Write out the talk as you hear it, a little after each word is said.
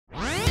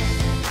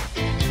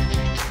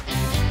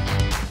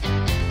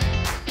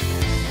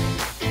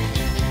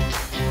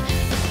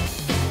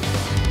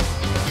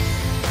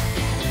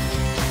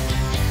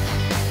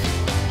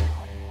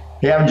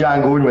Hey, I'm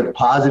Jon Gordon with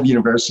Positive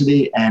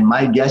University, and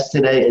my guest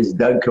today is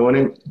Doug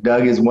Conant.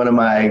 Doug is one of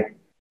my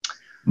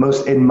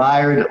most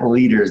admired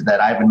leaders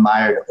that I've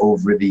admired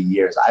over the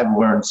years. I've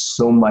learned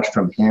so much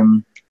from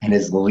him and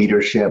his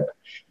leadership.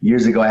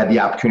 Years ago, I had the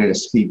opportunity to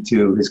speak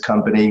to his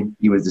company.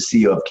 He was the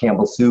CEO of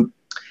Campbell Soup,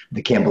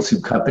 the Campbell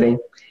Soup Company,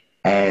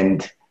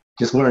 and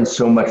just learned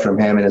so much from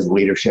him and his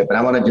leadership. And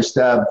I want to just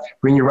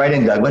bring you right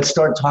in, Doug. Let's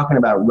start talking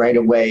about right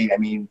away. I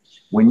mean,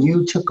 when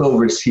you took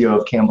over as CEO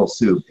of Campbell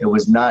Soup, it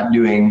was not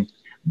doing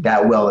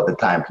that well at the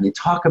time. Can you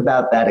talk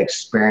about that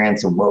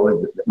experience and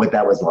what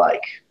that was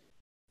like?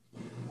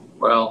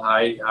 Well,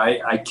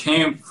 I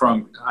came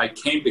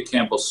to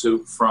Campbell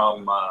Soup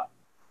from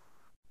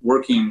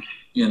working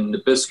in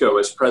Nabisco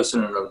as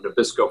president of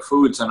Nabisco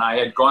Foods, and I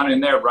had gone in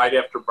there right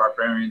after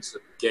Barbarians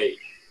at the Gate,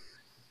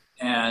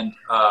 and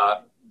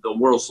the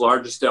world's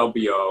largest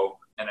LBO,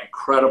 an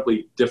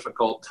incredibly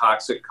difficult,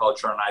 toxic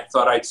culture, and I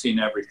thought I'd seen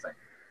everything.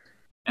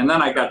 And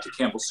then I got to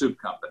Campbell Soup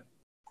Company,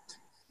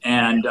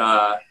 and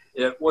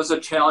it was a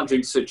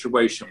challenging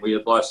situation. We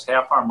had lost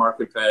half our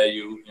market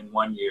value in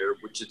 1 year,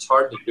 which it's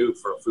hard to do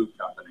for a food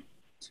company.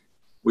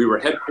 We were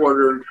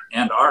headquartered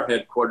and are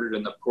headquartered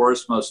in the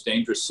poorest, most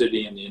dangerous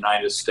city in the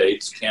United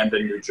States,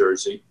 Camden, New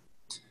Jersey,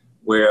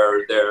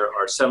 where there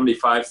are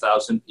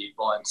 75,000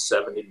 people and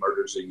 70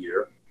 murders a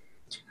year.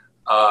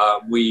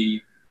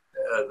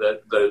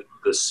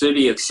 The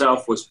city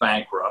itself was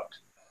bankrupt,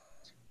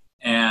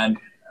 and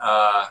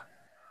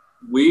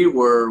we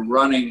were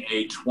running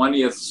a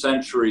 20th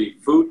century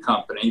food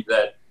company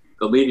that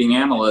the leading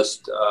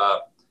analyst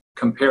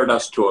compared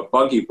us to a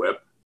buggy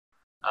whip,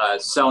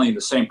 selling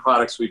the same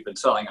products we'd been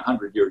selling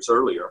 100 years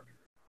earlier.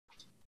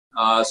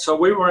 So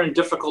we were in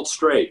difficult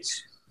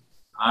straits.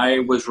 I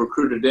was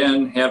recruited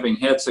in, having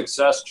had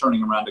success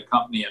turning around a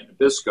company at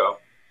Nabisco,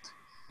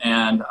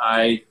 and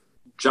I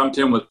jumped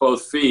in with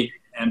both feet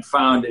and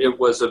found it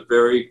was a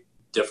very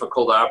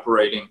difficult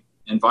operating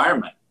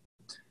environment.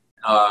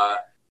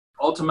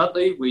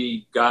 Ultimately,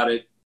 we got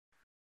it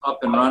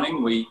up and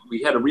running. We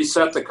had to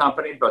reset the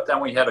company, but then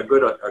we had a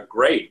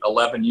great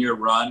 11-year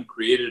run,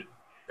 created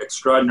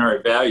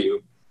extraordinary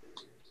value,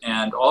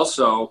 and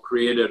also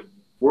created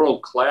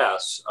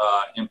world-class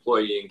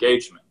employee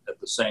engagement at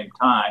the same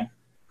time.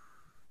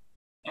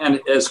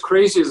 And as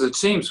crazy as it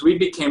seems, we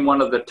became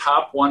one of the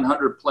top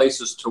 100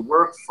 places to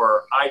work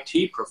for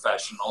IT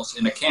professionals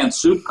in a canned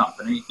soup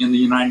company in the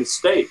United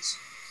States,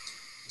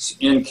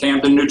 in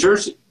Camden, New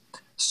Jersey.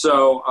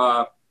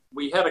 So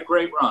we had a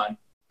great run.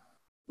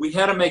 We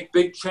had to make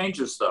big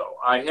changes, though.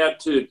 I had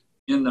to,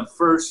 in the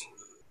first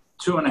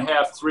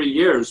 2.5, 3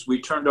 years,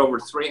 we turned over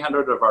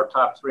 300 of our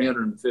top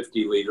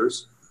 350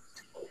 leaders.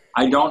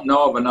 I don't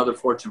know of another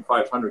Fortune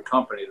 500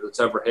 company that's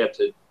ever had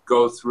to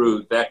go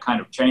through that kind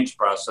of change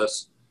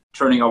process,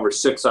 turning over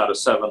 6 out of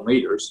 7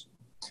 leaders.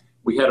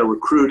 We had to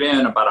recruit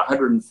in about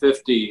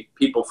 150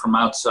 people from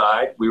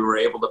outside. We were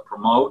able to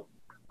promote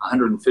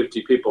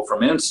 150 people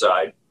from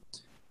inside.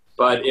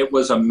 But it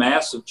was a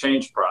massive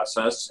change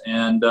process,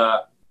 and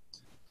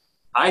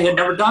I had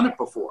never done it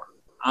before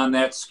on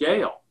that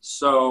scale.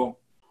 So,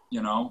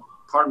 you know,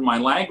 pardon my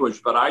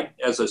language, but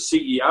as a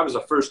CEO, I was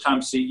a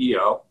first-time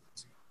CEO,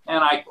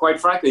 and I,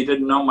 quite frankly,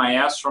 didn't know my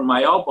ass from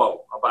my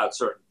elbow about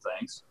certain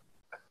things.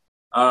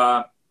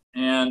 But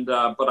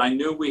I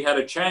knew we had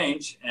to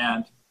change,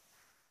 and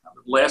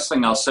the last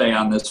thing I'll say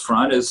on this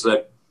front is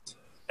that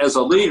as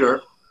a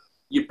leader,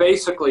 you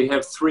basically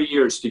have 3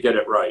 years to get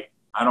it right.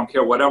 I don't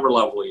care whatever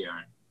level you're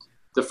in.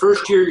 The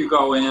first year you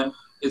go in,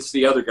 it's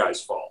the other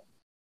guy's fault.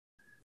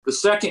 The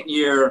second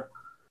year,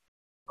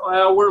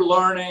 well, we're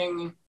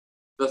learning.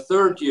 The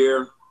third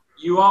year,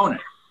 you own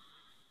it.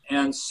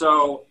 And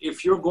so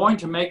if you're going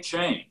to make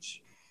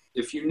change,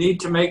 if you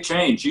need to make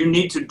change, you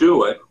need to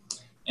do it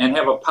and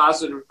have a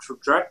positive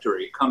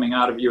trajectory coming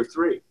out of year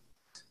 3.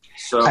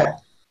 So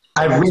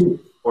I've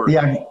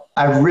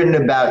written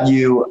about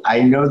you.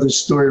 I know the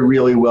story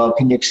really well.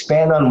 Can you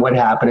expand on what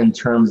happened in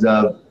terms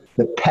of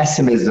the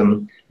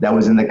pessimism that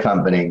was in the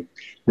company,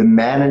 the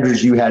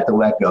managers you had to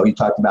let go? You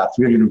talked about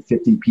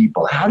 350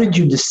 people. How did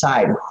you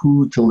decide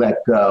who to let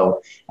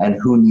go and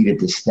who needed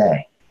to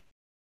stay?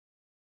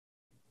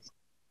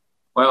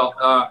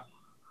 Well,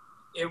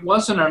 it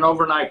wasn't an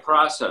overnight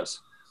process.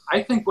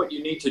 I think what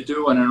you need to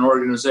do in an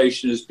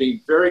organization is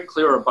be very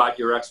clear about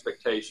your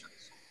expectations.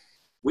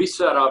 We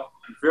set up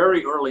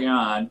very early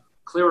on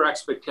clear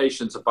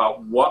expectations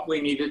about what we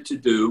needed to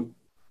do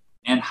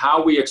and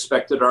how we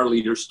expected our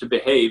leaders to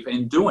behave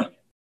in doing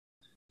it.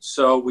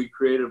 So we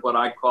created what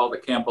I call the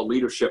Campbell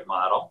leadership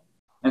model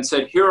and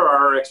said, here are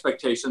our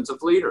expectations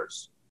of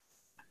leaders.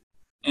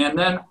 And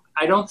then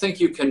I don't think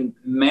you can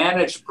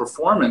manage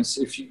performance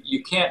if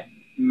you can't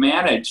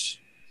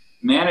manage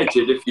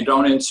it if you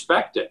don't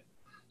inspect it.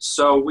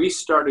 So we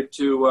started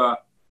to,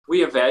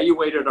 we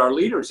evaluated our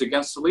leaders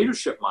against the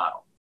leadership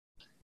model.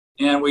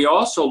 And we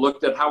also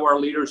looked at how our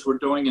leaders were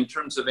doing in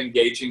terms of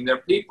engaging their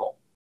people.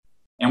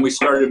 And we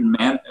started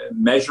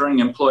measuring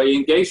employee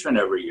engagement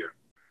every year.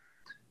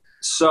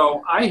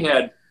 So I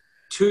had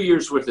 2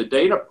 years worth of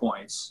data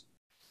points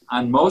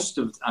on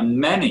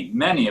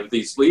many of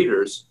these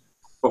leaders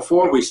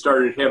before we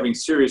started having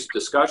serious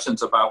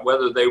discussions about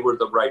whether they were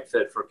the right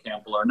fit for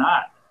Campbell or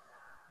not.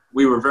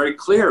 We were very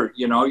clear,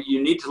 you know,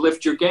 you need to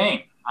lift your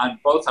game on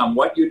both on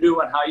what you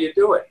do and how you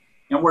do it.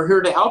 And we're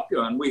here to help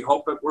you, and we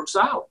hope it works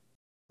out.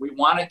 We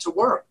want it to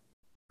work.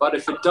 But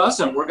if it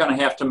doesn't, we're going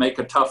to have to make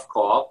a tough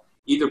call,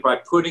 either by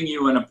putting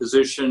you in a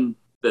position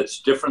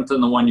that's different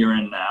than the one you're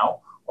in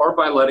now, or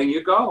by letting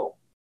you go.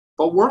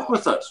 But work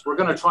with us. We're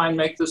going to try and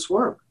make this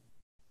work.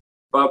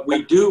 But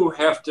we do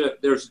have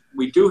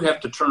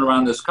to turn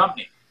around this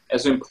company.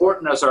 As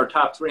important as our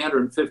top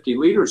 350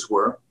 leaders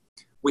were,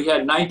 we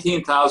had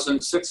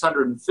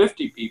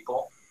 19,650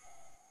 people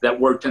that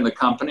worked in the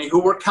company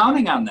who were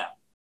counting on them.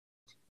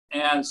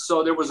 And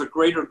so there was a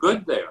greater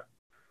good there.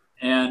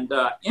 And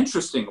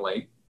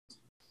interestingly,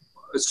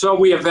 so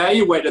we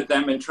evaluated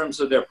them in terms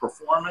of their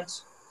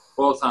performance,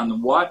 both on the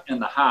what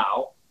and the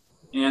how,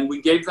 and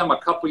we gave them a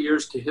couple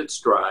years to hit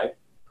stride.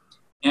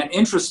 And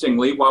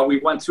interestingly, while we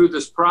went through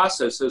this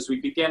process, as we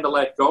began to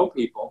let go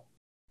people,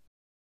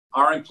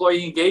 our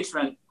employee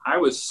engagement, I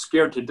was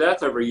scared to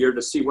death every year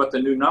to see what the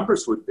new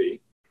numbers would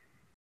be.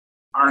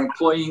 Our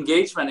employee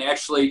engagement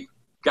actually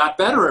got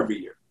better every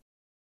year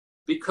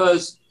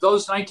because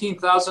those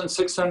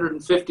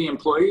 19,650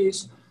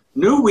 employees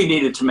knew we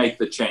needed to make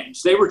the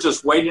change. They were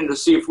just waiting to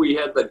see if we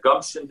had the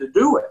gumption to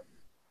do it.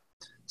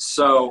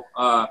 So,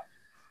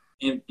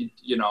 it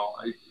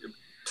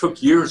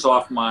took years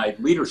off my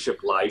leadership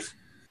life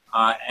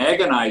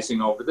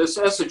agonizing over this,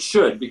 as it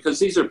should, because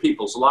these are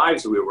people's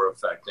lives we were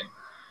affecting.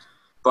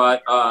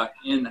 But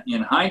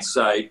in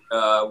hindsight,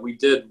 we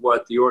did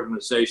what the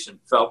organization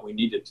felt we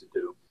needed to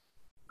do.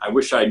 I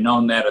wish I'd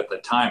known that at the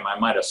time. I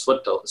might have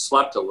slept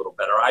a little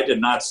better. I did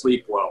not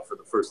sleep well for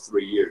the first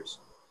 3 years.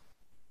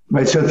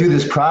 Right. So through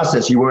this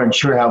process, you weren't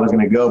sure how it was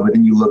going to go, but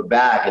then you look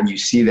back and you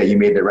see that you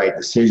made the right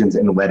decisions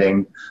in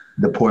letting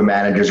the poor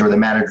managers or the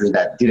managers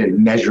that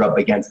didn't measure up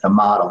against the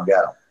model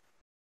go.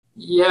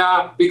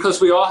 Yeah,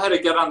 because we all had to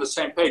get on the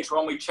same page.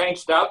 When we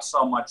changed out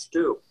so much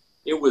too,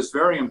 it was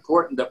very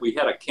important that we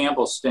had a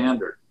Campbell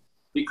standard,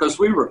 because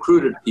we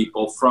recruited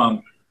people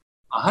from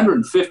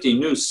 150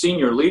 new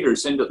senior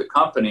leaders into the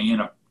company in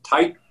a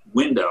tight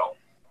window.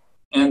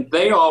 And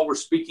they all were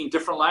speaking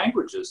different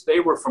languages. They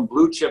were from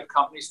blue chip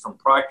companies, from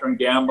Procter &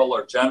 Gamble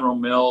or General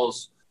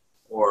Mills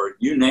or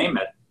you name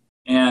it.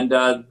 And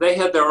they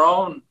had their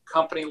own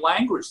company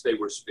language they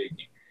were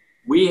speaking.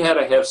 We had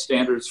to have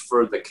standards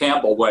for the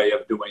Campbell way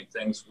of doing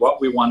things, what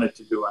we wanted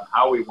to do and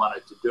how we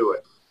wanted to do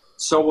it.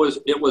 So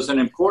it was an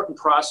important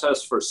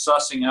process for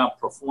sussing out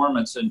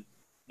performance and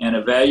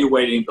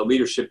evaluating the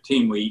leadership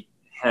team we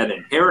had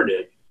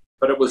inherited.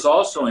 But it was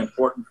also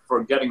important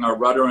for getting our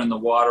rudder in the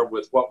water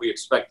with what we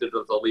expected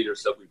of the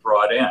leaders that we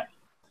brought in.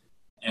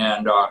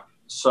 And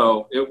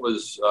so it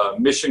was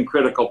mission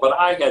critical, but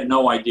I had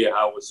no idea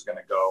how it was going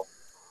to go.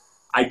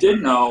 I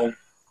did know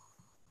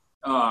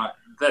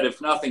that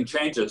if nothing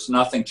changes,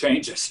 nothing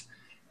changes.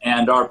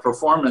 And our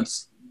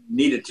performance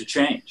needed to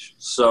change.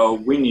 So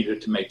we needed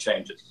to make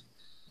changes.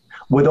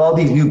 With all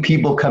these new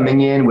people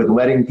coming in, with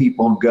letting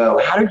people go,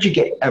 how did you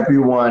get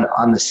everyone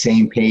on the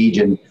same page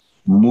and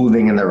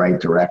moving in the right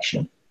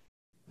direction?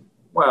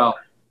 Well,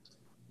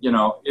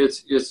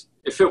 it's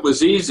if it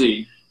was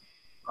easy,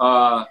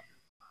 I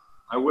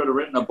would have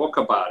written a book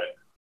about it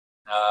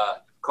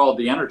called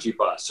The Energy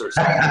Bus or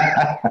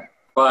something.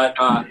 But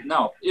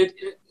no,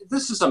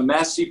 this is a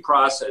messy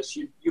process.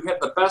 You have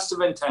the best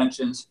of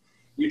intentions.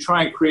 You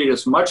try and create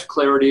as much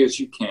clarity as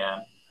you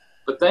can,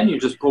 but then you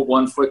just put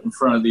one foot in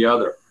front of the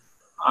other.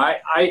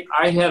 I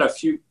had a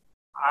few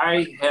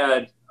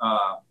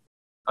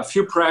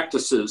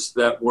practices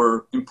that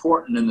were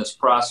important in this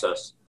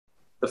process.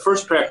 The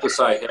first practice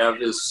I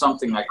have is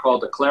something I call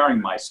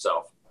declaring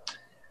myself.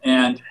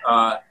 And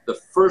the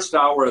first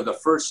hour of the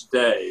first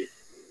day,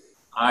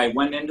 I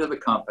went into the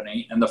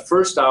company, and the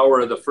first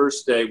hour of the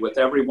first day with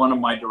every one of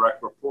my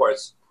direct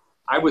reports,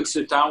 I would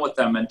sit down with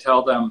them and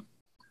tell them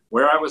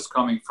where I was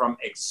coming from,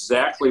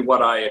 exactly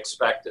what I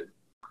expected,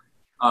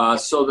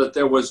 so that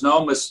there was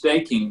no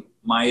mistaking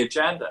my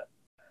agenda.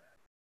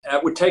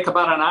 It would take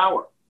about an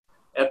hour.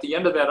 At the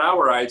end of that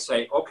hour, I'd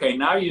say, okay,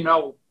 now you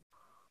know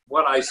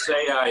what I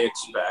say I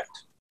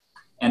expect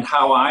and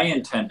how I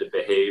intend to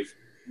behave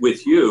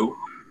with you.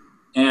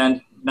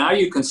 And now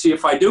you can see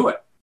if I do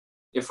it.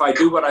 If I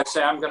do what I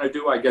say I'm going to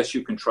do, I guess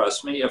you can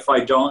trust me. If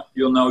I don't,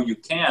 you'll know you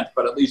can't,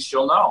 but at least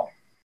you'll know.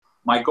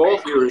 My goal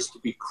here is to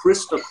be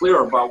crystal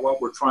clear about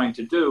what we're trying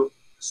to do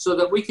so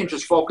that we can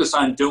just focus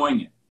on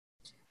doing it.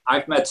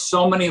 I've met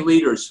so many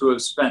leaders who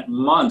have spent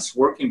months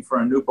working for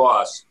a new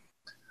boss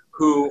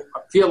who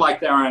feel like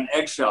they're on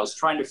eggshells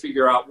trying to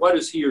figure out what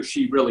does he or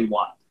she really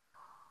want.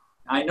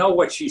 I know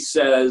what she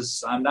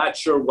says. I'm not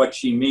sure what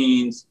she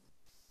means.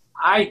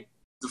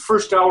 The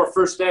first hour,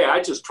 first day,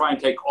 I just try and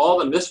take all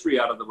the mystery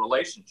out of the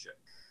relationship.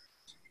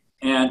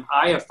 And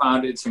I have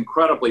found it's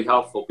incredibly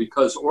helpful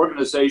because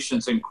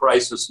organizations in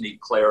crisis need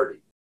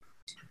clarity.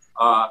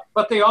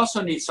 But they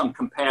also need some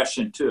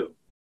compassion too.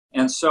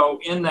 And so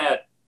in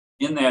that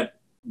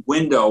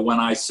window when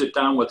I sit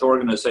down with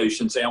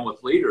organizations and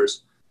with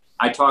leaders,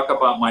 I talk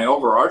about my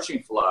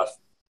overarching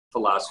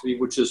philosophy,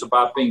 which is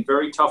about being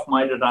very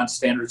tough-minded on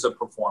standards of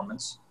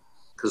performance,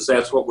 because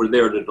that's what we're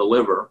there to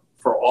deliver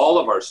for all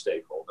of our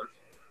stakeholders,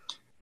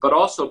 but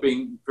also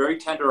being very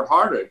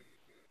tender-hearted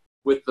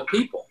with the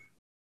people.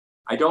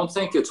 I don't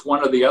think it's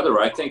one or the other.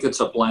 I think it's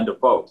a blend of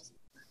both.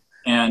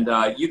 And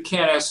you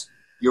can't ask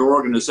your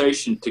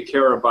organization to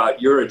care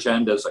about your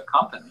agenda as a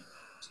company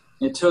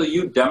until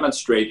you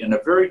demonstrate in a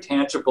very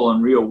tangible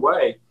and real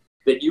way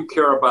that you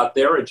care about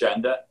their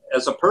agenda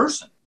as a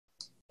person.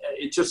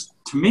 It just,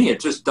 to me, it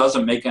just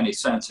doesn't make any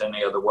sense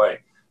any other way.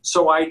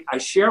 So I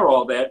share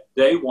all that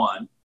day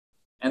one,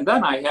 and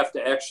then I have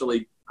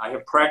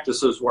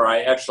practices where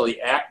I actually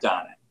act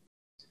on it.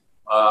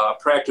 A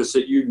practice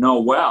that you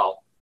know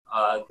well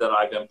that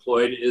I've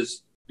employed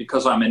is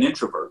because I'm an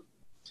introvert.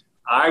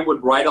 I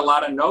would write a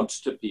lot of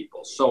notes to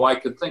people so I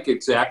could think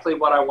exactly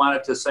what I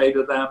wanted to say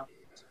to them.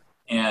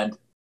 And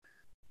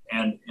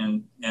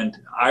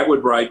I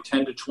would write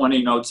 10 to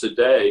 20 notes a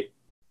day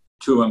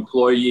to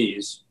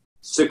employees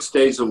 6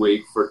 days a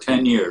week for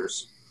 10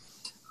 years,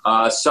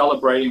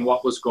 celebrating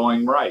what was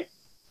going right.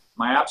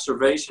 My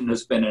observation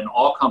has been in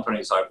all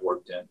companies I've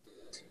worked in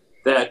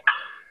that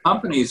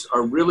companies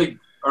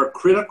are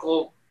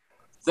critical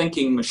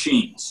thinking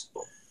machines.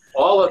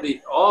 All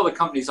the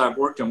companies I've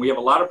worked in, we have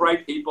a lot of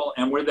bright people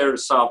and we're there to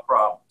solve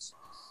problems.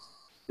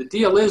 The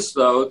deal is,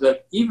 though,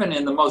 that even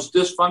in the most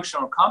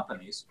dysfunctional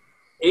companies,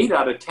 8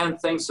 out of 10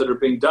 things that are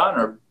being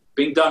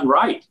done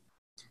right,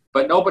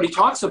 but nobody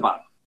talks about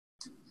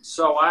it.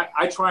 So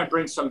I try and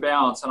bring some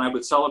balance, and I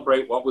would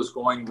celebrate what was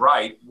going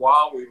right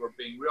while we were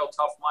being real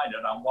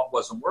tough-minded on what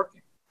wasn't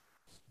working.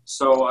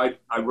 So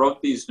I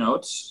wrote these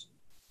notes,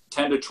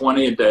 10 to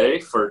 20 a day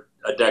for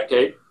a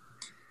decade.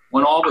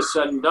 When all was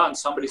said and done,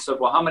 somebody said,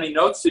 well, how many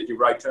notes did you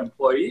write to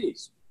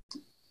employees?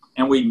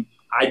 And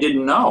I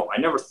didn't know. I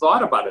never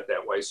thought about it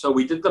that way. So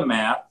we did the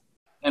math,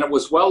 and it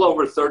was well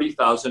over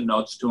 30,000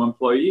 notes to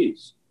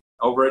employees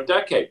over a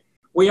decade.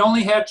 We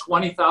only had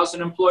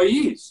 20,000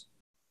 employees.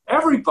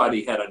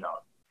 Everybody had a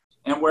note.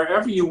 And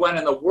wherever you went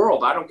in the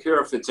world, I don't care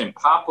if it's in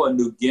Papua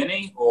New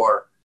Guinea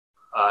or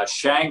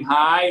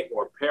Shanghai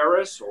or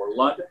Paris or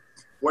London,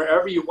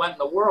 wherever you went in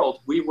the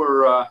world,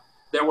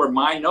 there were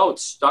my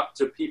notes stuck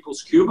to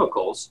people's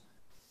cubicles,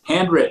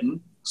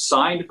 handwritten,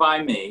 signed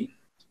by me,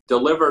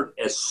 delivered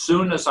as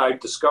soon as I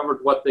discovered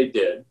what they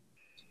did,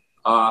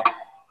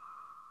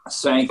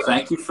 saying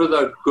thank you for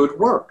the good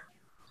work.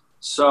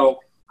 So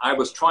I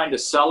was trying to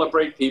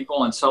celebrate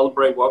people and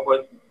celebrate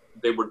what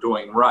they were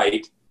doing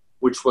right,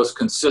 which was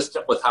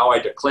consistent with how I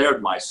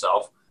declared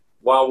myself,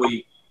 while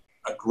we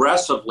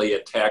aggressively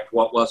attacked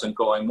what wasn't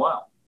going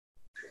well.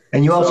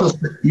 And you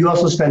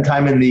also spend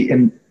time in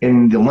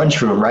the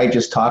lunchroom, right?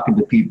 Just talking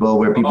to people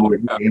where people were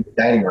in the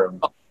dining room.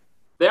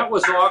 That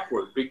was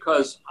awkward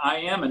because I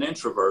am an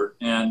introvert,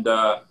 and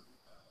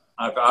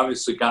I've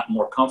obviously gotten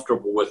more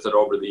comfortable with it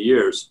over the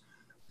years.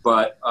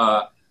 But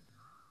I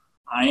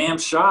am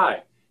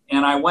shy,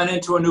 and I went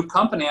into a new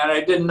company and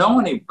I didn't know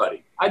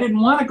anybody. I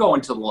didn't want to go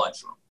into the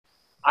lunchroom.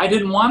 I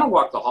didn't want to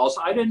walk the halls.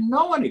 I didn't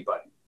know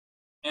anybody.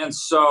 And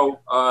so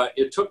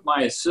it took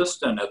my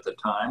assistant at the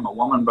time, a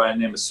woman by the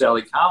name of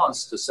Sally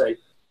Collins, to say,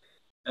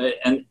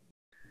 and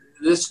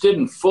this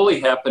didn't fully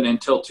happen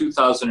until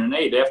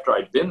 2008, after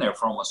I'd been there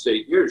for almost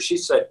 8 years. She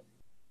said,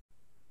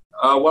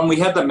 when we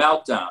had the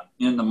meltdown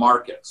in the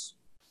markets,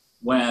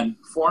 when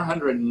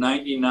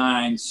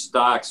 499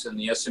 stocks in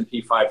the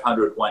S&P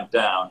 500 went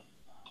down,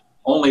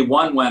 only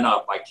one went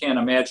up. I can't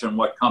imagine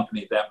what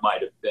company that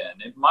might have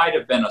been. It might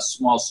have been a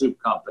small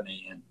soup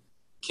company in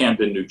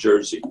Camden, New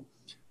Jersey.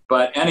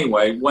 But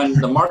anyway, when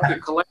the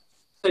market collapsed,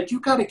 I said, you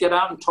got to get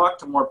out and talk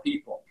to more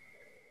people.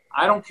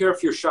 I don't care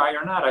if you're shy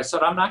or not. I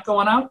said, I'm not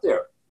going out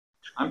there.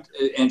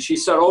 And she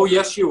said, oh,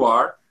 yes, you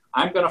are.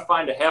 I'm going to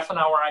find a half an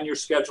hour on your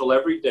schedule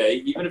every day,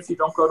 even if you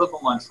don't go to the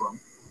lunchroom.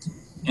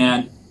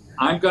 And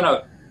I'm going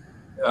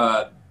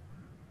to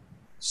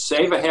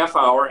save a half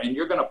hour, and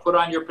you're going to put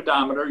on your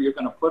pedometer, you're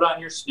going to put on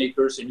your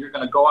sneakers, and you're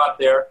going to go out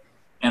there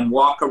and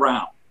walk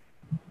around.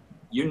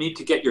 You need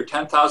to get your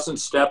 10,000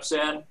 steps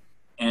in,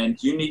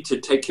 and you need to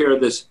take care of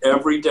this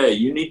every day.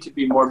 You need to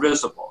be more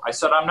visible. I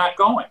said, I'm not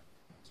going.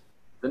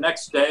 The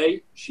next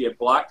day, she had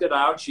blocked it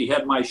out. She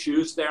had my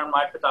shoes there and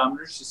my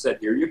pedometer. She said,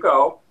 here you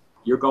go.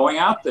 You're going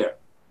out there.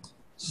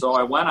 So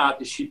I went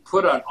out. She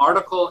put an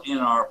article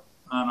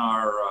on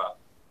our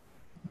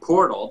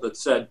portal that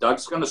said,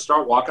 Doug's going to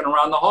start walking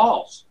around the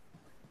halls.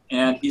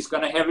 And he's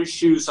going to have his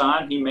shoes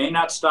on. He may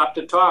not stop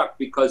to talk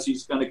because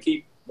he's going to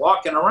keep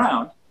walking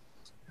around,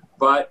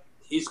 but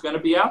he's going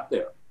to be out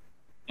there.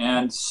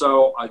 And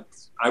so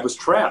I was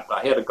trapped.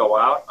 I had to go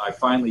out. I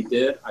finally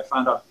did. I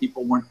found out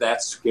people weren't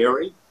that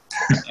scary.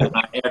 And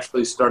I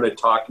actually started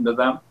talking to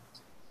them.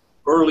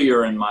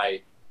 Earlier in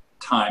my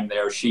time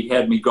there, she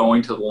had me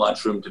going to the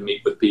lunchroom to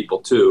meet with people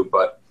too,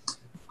 but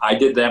I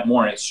did that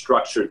more in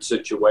structured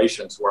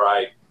situations where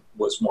I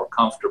was more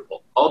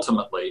comfortable.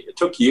 Ultimately, it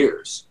took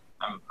years.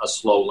 I'm a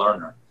slow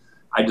learner.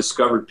 I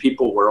discovered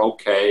people were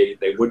okay.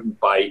 They wouldn't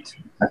bite.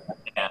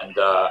 and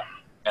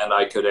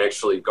I could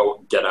actually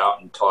go get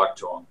out and talk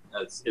to them.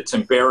 It's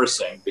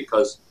embarrassing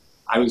because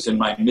I was in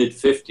my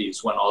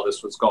mid-50s when all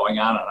this was going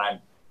on, and I'm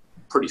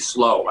pretty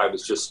slow. I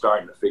was just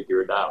starting to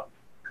figure it out.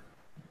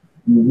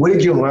 What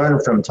did you learn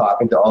from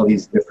talking to all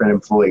these different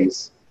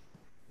employees?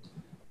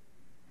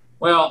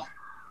 Well,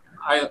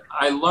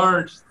 I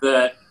learned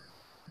that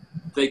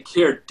they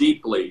cared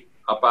deeply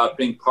about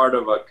being part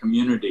of a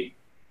community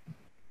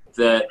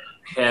that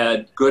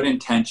had good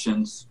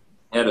intentions,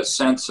 had a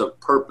sense of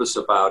purpose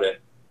about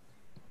it,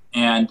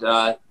 and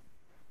that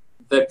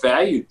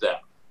valued them.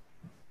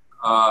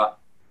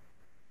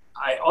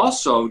 I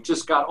also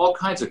just got all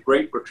kinds of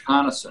great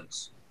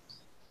reconnaissance.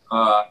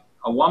 A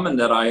woman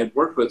that I had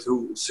worked with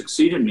who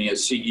succeeded me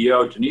as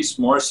CEO, Denise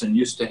Morrison,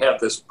 used to have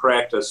this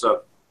practice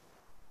of,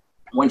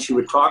 when she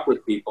would talk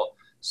with people,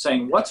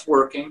 saying what's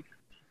working,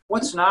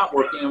 what's not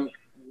working,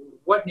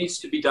 what needs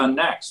to be done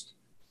next.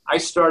 I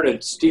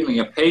started stealing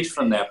a page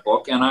from that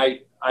book, and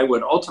I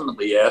would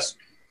ultimately ask,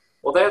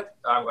 well,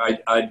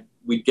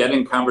 we'd get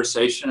in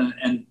conversation,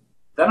 and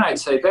then I'd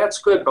say,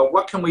 that's good, but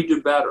what can we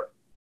do better?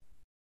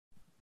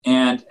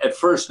 And at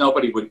first,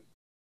 nobody would,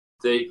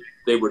 they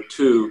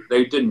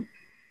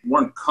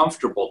weren't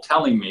comfortable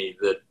telling me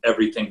that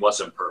everything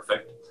wasn't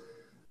perfect.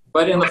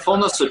 But in the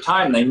fullness of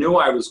time, they knew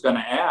I was going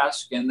to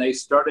ask, and they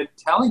started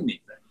telling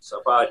me things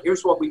about,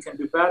 here's what we can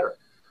do better.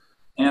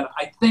 And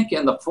I think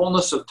in the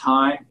fullness of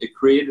time, it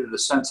created a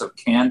sense of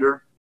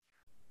candor,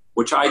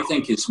 which I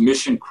think is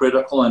mission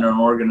critical in an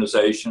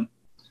organization.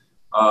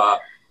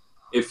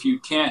 If you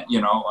can't,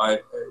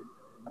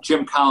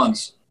 Jim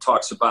Collins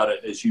talks about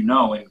it, as you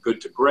know, in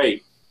Good to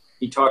Great.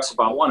 He talks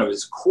about one of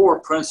his core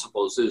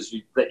principles is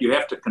that you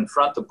have to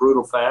confront the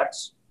brutal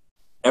facts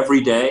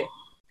every day.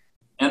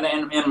 And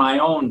then in my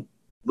own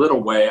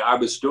little way, I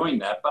was doing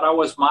that, but I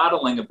was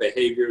modeling a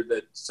behavior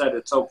that said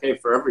it's okay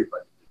for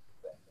everybody.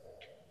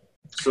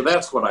 So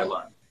that's what I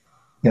learned.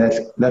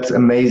 That's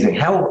amazing.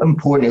 How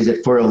important is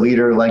it for a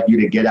leader like you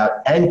to get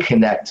out and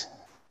connect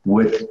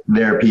with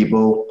their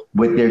people,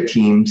 with their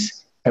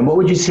teams? And what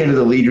would you say to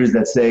the leaders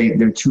that say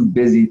they're too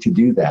busy to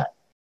do that?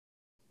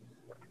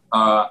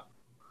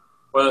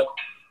 Well,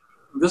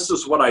 this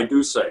is what I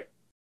do say.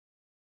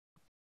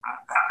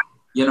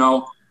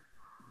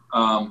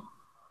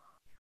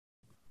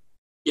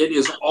 It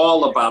is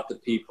all about the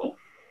people.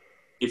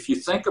 If you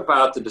think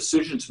about the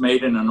decisions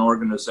made in an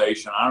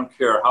organization, I don't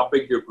care how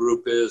big your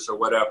group is or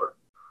whatever,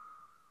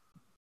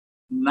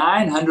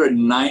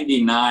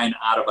 999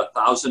 out of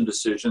 1,000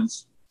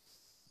 decisions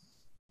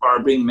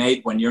are being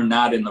made when you're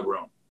not in the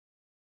room.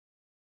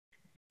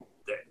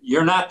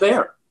 You're not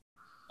there.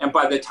 And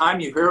by the time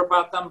you hear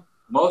about them,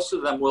 most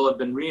of them will have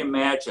been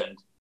reimagined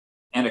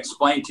and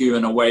explained to you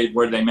in a way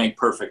where they make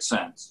perfect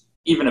sense,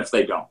 even if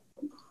they don't.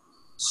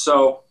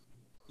 So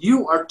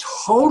you are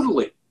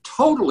totally,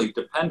 totally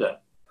dependent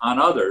on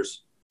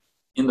others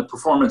in the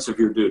performance of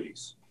your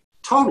duties.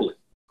 Totally.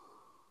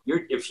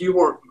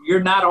 You're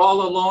not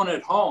all alone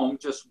at home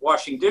just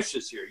washing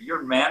dishes here.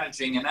 You're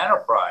managing an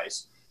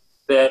enterprise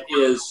that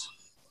is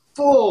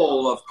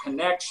full of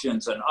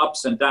connections and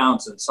ups and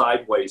downs and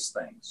sideways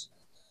things.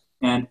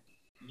 And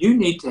you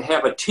need to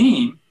have a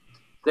team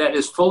that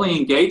is fully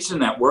engaged in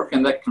that work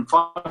and that can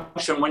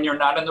function when you're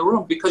not in the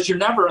room, because you're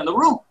never in the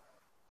room.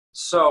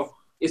 So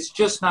it's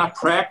just not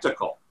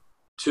practical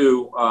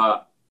to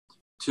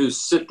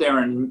sit there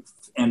and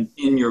in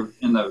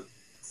the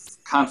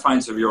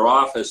confines of your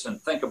office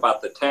and think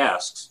about the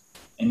tasks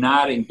and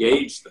not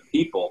engage the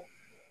people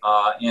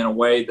in a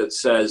way that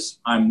says,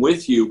 I'm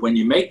with you when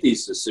you make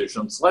these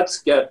decisions. Let's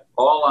get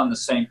all on the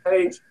same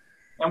page,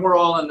 and we're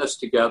all in this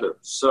together.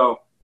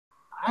 So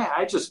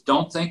I just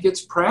don't think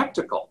it's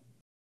practical.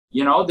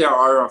 There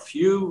are a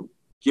few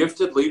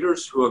gifted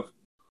leaders who have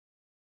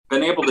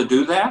been able to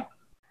do that,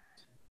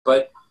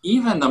 but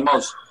even the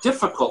most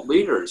difficult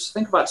leaders,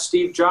 think about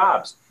Steve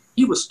Jobs.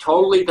 He was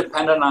totally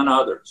dependent on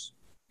others.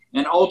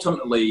 And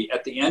ultimately,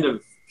 at the end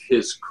of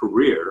his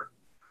career,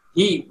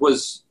 he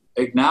was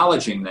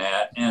acknowledging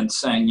that and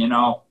saying,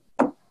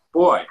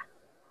 boy,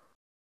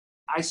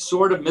 I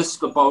sort of missed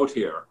the boat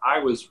here. I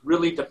was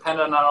really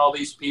dependent on all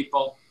these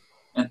people,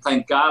 and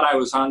thank God I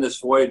was on this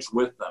voyage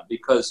with them,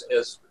 because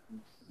as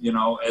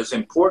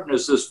important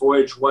as this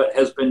voyage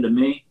has been to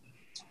me,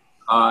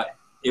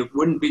 it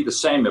wouldn't be the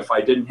same if I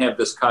didn't have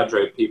this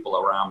cadre of people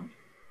around me.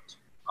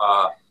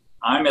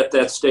 I'm at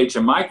that stage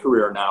in my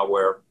career now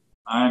where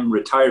I'm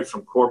retired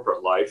from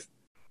corporate life,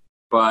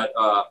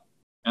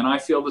 and I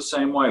feel the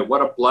same way.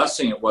 What a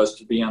blessing it was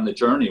to be on the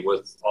journey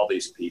with all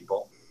these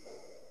people.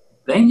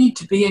 They need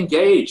to be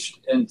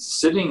engaged, and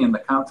sitting in the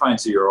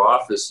confines of your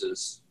office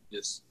is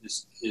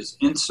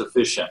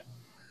insufficient,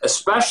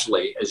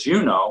 especially, as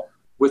you know,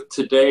 with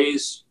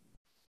today's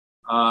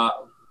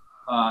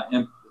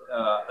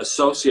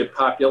associate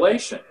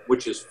population,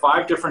 which is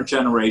 5 different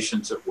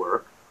generations at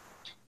work,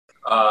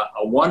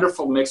 a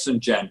wonderful mix in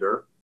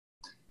gender,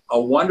 a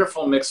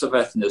wonderful mix of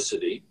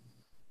ethnicity,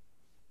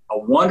 a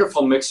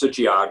wonderful mix of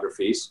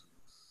geographies,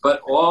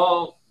 but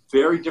all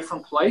very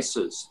different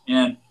places.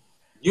 And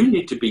you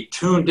need to be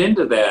tuned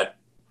into that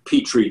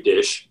petri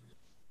dish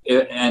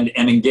and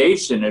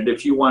engaged in it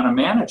if you want to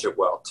manage it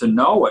well. To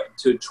know it,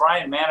 to try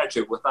and manage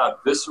it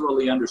without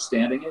viscerally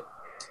understanding it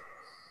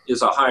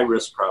is a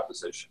high-risk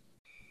proposition.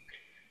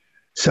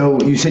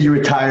 So you said you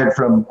retired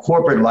from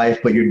corporate life,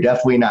 but you're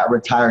definitely not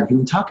retired. Can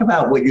you talk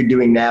about what you're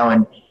doing now,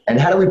 and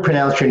how do we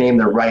pronounce your name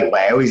the right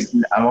way?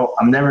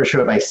 I'm never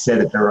sure if I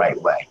said it the right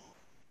way.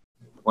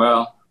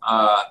 Well,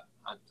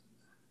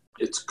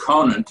 it's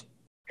Conant.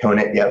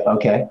 Conant, yep,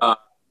 okay.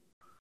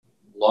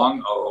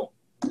 Long O.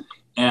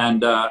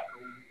 And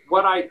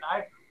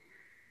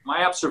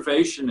my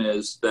observation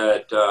is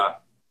that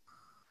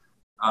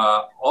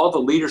all the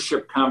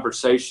leadership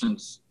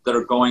conversations that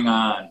are going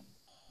on,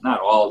 not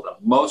all of them,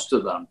 most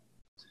of them,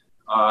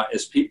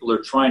 as people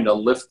are trying to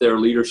lift their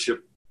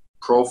leadership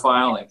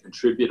profile and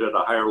contribute at a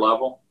higher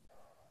level,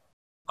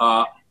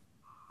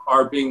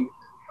 are being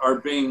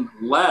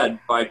led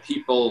by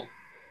people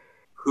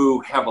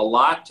who have a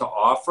lot to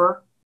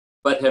offer,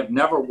 but have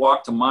never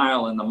walked a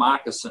mile in the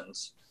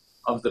moccasins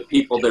of the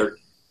people they're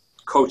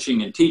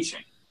coaching and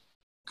teaching.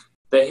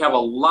 They have a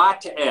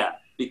lot to add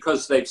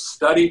because they've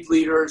studied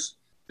leaders,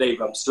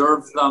 they've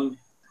observed them,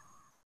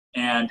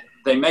 and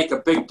they make a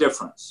big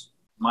difference.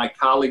 My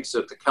colleagues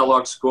at the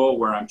Kellogg School,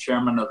 where I'm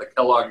chairman of the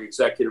Kellogg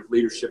Executive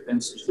Leadership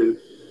Institute,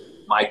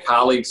 my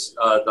colleagues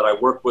that I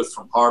work with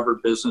from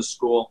Harvard Business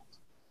School,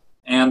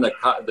 and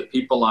the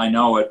people I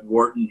know at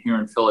Wharton here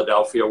in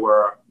Philadelphia,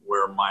 where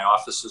my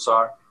offices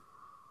are,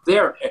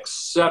 they're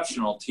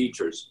exceptional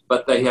teachers,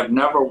 but they have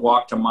never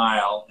walked a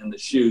mile in the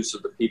shoes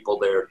of the people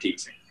they're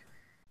teaching.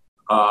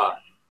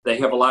 They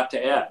have a lot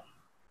to add.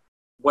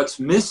 What's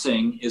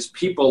missing is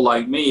people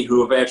like me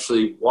who have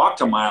actually walked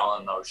a mile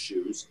in those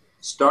shoes,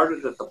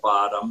 started at the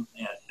bottom,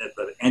 at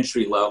the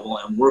entry level,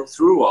 and worked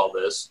through all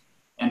this,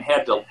 and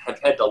have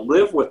had to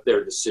live with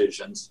their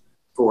decisions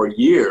for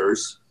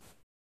years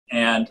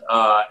and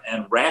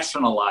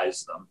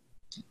rationalize them.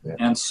 Yeah.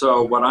 And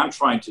so what I'm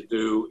trying to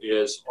do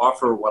is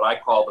offer what I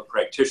call the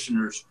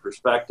practitioner's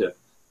perspective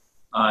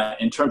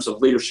in terms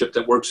of leadership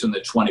that works in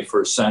the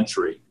 21st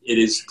century. It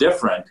is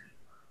different,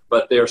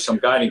 but there are some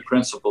guiding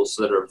principles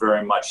that are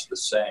very much the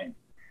same.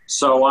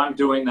 So I'm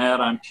doing that.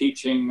 I'm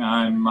teaching.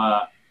 I'm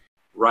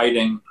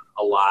writing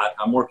a lot.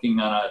 I'm working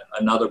on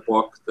another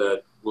book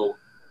that will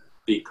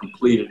be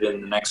completed in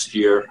the next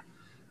year.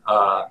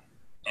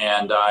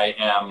 And I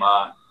am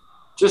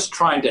just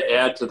trying to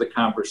add to the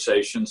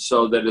conversation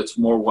so that it's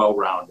more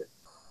well-rounded.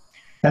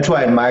 That's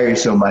why I admire you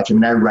so much. I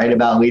mean, I write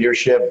about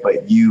leadership,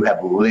 but you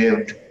have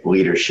lived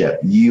leadership.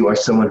 You are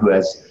someone who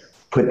has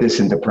put this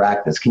into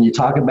practice. Can you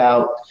talk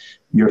about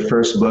your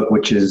first book,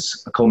 which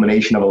is a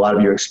culmination of a lot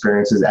of your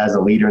experiences as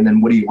a leader, and then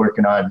what are you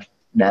working on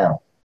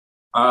now?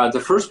 The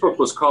first book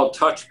was called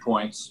Touch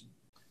Points,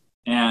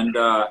 and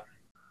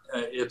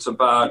it's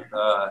about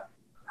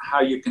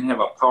how you can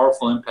have a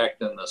powerful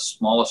impact in the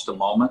smallest of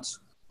moments.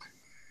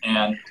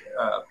 And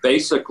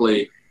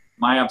basically,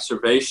 my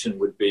observation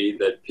would be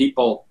that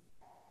people,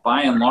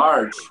 by and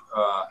large,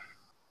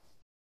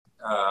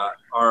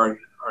 are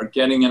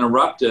getting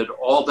interrupted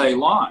all day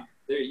long.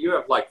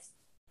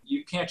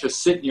 You can't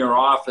just sit in your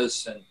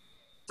office and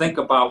think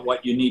about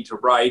what you need to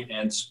write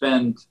and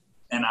spend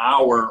an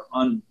hour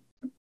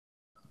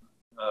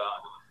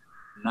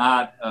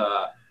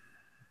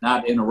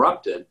not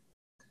interrupted.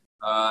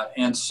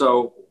 And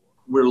so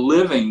we're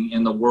living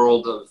in the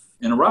world of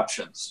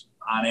interruptions.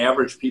 On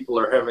average, people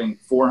are having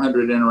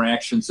 400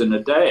 interactions in a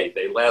day.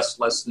 They last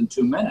less than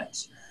 2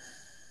 minutes.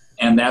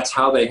 And that's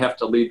how they have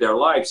to lead their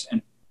lives.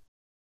 And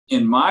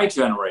in my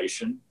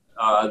generation,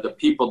 the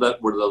people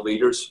that were the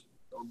leaders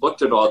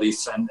looked at all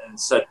these and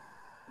said,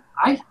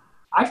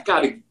 I've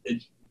got to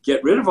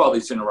get rid of all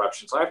these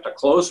interruptions. I have to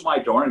close my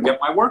door and get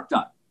my work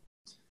done.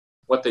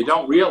 What they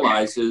don't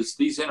realize is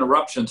these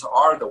interruptions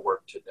are the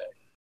work today.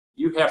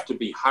 You have to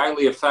be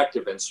highly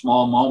effective in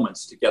small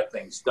moments to get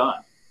things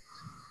done.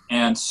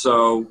 And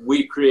so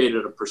we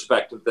created a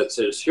perspective that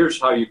says, here's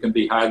how you can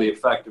be highly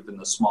effective in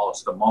the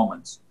smallest of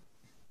moments.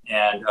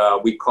 And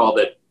we called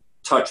it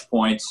Touch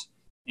Points.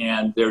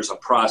 And there's a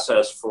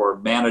process for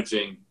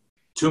managing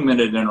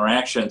 2-minute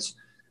interactions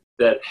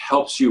that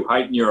helps you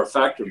heighten your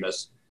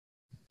effectiveness,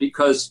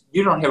 because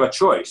you don't have a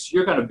choice.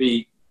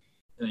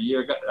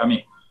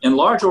 In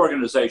large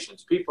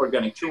organizations, people are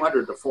getting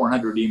 200 to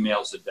 400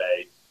 emails a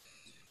day.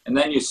 And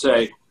then you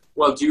say,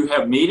 well, do you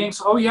have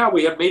meetings? Oh, yeah,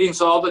 we have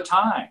meetings all the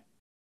time.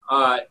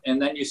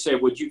 And then you say,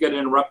 would you get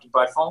interrupted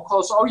by phone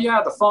calls? Oh,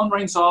 yeah, the phone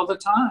rings all the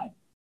time.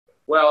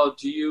 Well,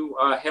 do you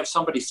have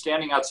somebody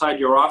standing outside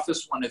your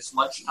office when it's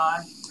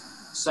lunchtime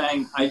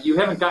saying, you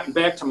haven't gotten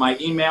back to my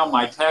email,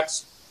 my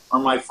text, or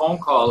my phone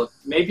call?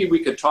 Maybe we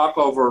could talk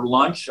over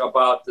lunch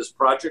about this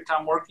project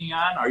I'm working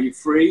on. Are you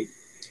free?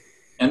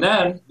 And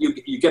then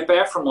you get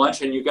back from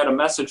lunch and you get a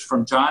message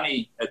from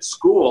Johnny at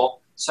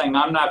school saying,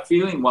 I'm not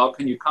feeling well.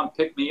 Can you come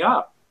pick me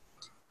up?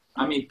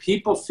 I mean,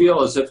 people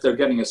feel as if they're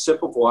getting a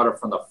sip of water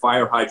from the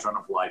fire hydrant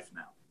of life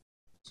now.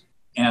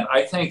 And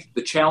I think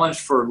the challenge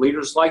for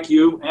leaders like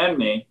you and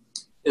me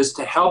is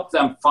to help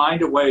them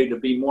find a way to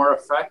be more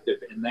effective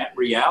in that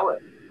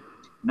reality.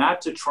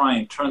 not to try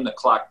and turn the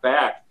clock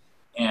back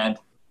and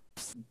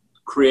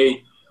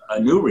create a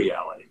new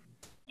reality.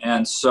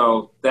 And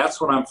so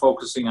that's what I'm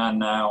focusing on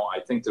now. I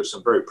think there's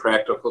some very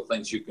practical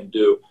things you can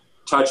do.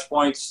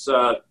 Touchpoints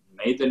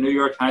made the New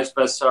York Times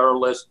bestseller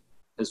list,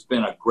 has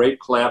been a great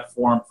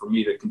platform for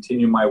me to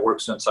continue my work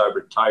since I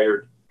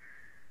retired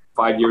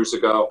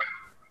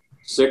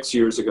 6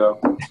 years ago.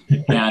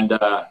 And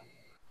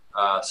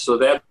so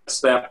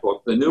that's that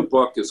book. The new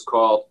book is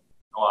called,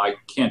 I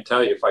can't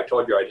tell you. If I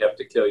told you, I'd have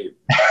to kill you.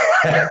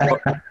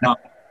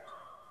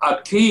 A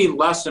key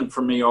lesson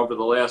for me over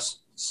the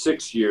last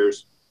 6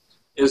 years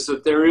is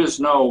that there is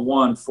no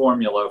one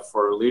formula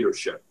for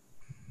leadership.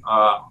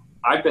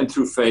 I've been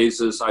through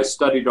phases. I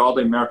studied all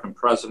the American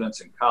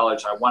presidents in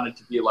college. I wanted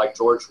to be like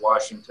George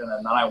Washington,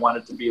 and then I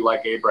wanted to be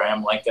like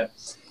Abraham Lincoln,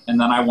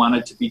 and then I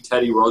wanted to be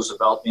Teddy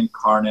Roosevelt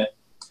incarnate.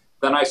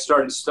 Then I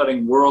started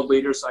studying world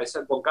leaders. I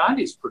said, well,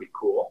 Gandhi's pretty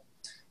cool.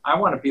 I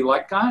want to be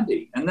like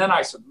Gandhi. And then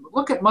I said,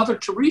 look at Mother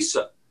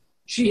Teresa.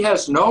 She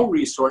has no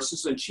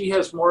resources, and she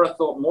has more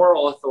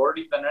moral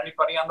authority than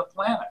anybody on the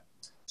planet.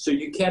 So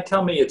you can't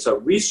tell me it's a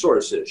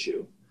resource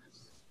issue.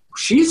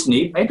 She's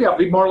neat. Maybe I'll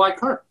be more like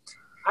her.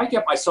 I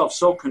get myself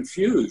so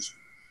confused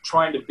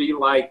trying to be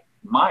like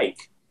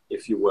Mike,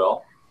 if you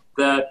will,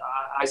 that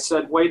I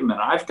said, wait a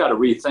minute, I've got to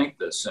rethink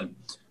this. And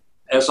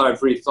as I've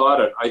rethought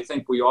it, I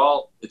think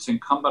it's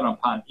incumbent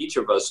upon each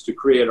of us to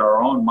create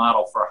our own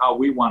model for how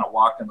we want to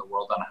walk in the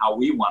world and how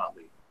we want to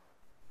lead.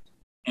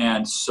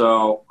 And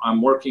so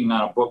I'm working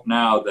on a book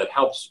now that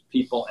helps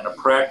people in a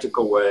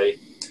practical way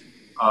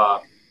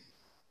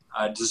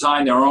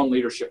design their own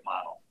leadership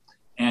model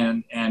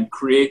and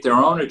create their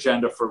own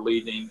agenda for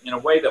leading in a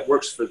way that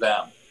works for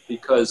them.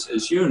 Because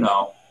as you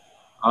know,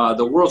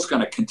 the world's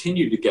going to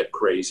continue to get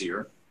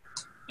crazier,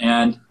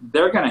 and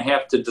they're going to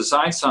have to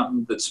design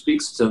something that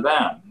speaks to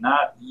them.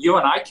 Not you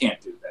and I can't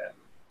do that.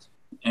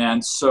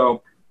 And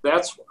so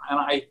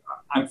I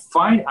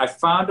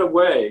found a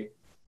way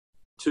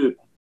to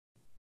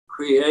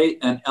create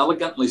an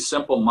elegantly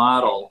simple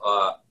model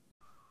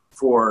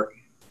for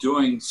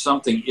doing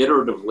something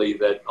iteratively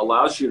that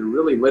allows you to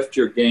really lift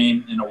your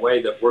game in a way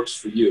that works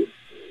for you.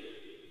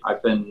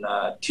 I've been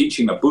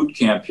teaching a boot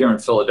camp here in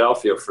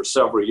Philadelphia for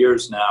several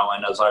years now,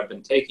 and as I've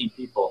been taking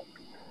people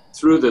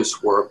through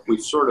this work,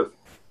 we've sort of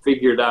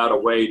figured out a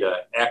way to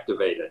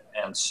activate it.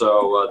 And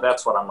so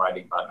that's what I'm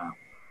writing about now.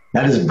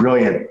 That is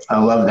brilliant.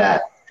 I love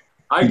that.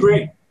 I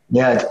agree.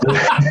 Yeah,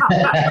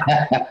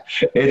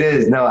 it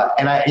is. No,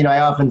 and I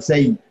often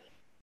say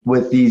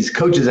with these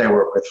coaches I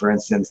work with, for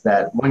instance,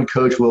 that one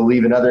coach will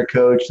leave another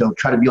coach. They'll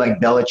try to be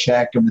like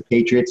Belichick of the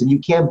Patriots, and you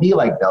can't be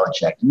like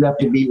Belichick. You have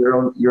to be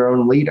your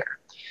own leader.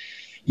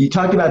 You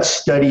talked about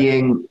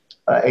studying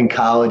in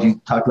college.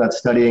 You talked about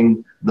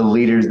studying the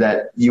leaders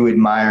that you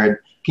admired.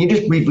 Can you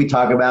just briefly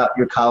talk about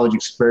your college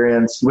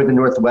experience? You went to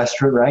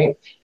Northwestern, right?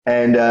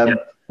 And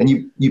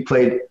you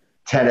played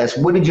tennis.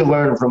 What did you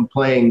learn from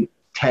playing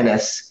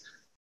tennis,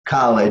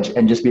 college,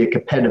 and just be a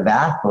competitive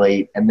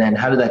athlete? And then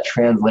how did that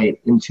translate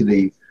into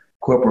the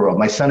corporate world?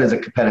 My son is a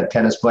competitive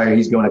tennis player.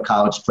 He's going to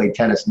college to play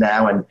tennis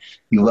now, and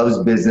he loves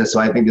business. So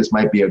I think this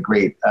might be a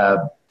great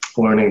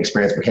learning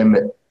experience for him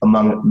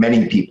among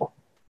many people.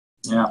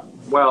 Yeah.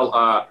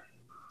 Well,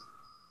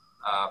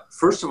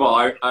 first of all,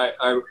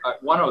 I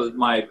one of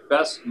my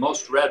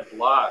most read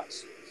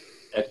blogs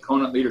at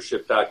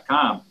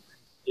ConantLeadership.com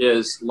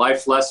is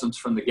Life Lessons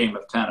from the Game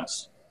of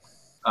Tennis.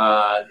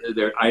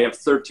 I have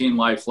 13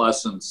 life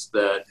lessons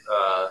that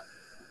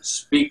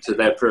speak to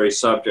that very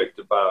subject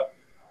about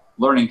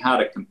learning how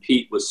to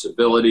compete with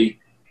civility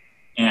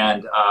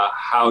and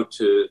how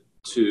to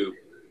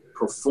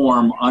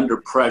perform under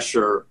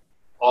pressure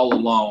all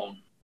alone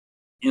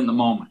in the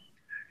moment.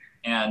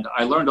 And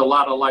I learned a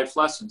lot of life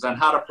lessons on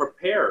how to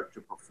prepare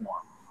to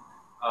perform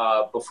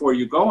before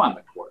you go on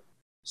the court.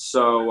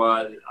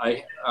 So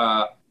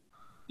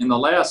in the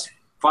last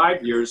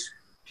 5 years,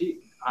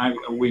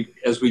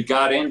 as we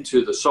got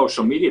into the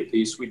social media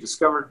piece, we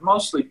discovered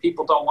mostly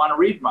people don't want to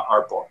read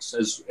our books,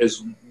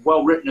 as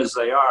well written as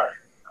they are,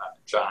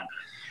 John.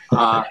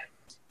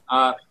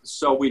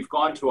 So we've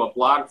gone to a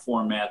blog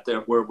format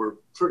where we're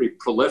pretty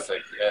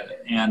prolific,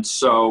 and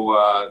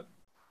so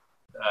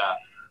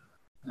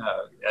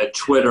at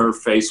Twitter,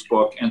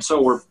 Facebook, and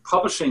so we're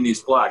publishing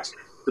these blogs.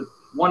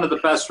 One of the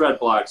best read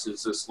blogs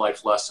is this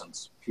Life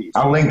Lessons piece.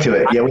 I'll link to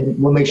it. Yeah,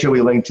 we'll make sure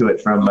we link to it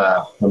from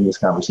this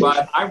conversation.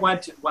 But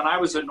when I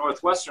was at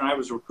Northwestern, I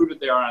was recruited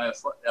there on an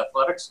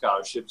athletic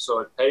scholarship, so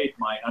it paid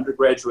my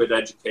undergraduate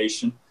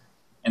education.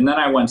 And then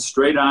I went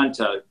straight on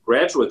to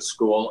graduate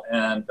school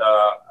and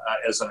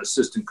as an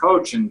assistant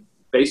coach, and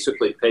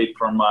basically paid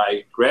for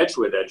my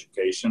graduate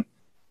education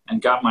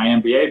and got my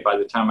MBA by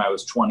the time I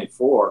was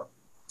 24.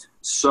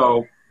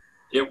 So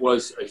it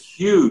was a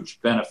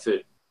huge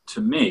benefit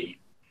to me.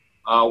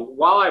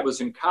 While I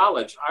was in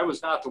college, I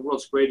was not the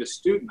world's greatest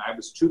student. I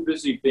was too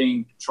busy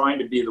trying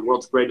to be the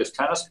world's greatest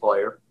tennis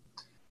player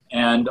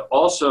and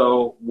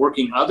also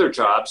working other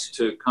jobs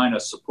to kind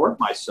of support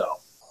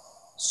myself.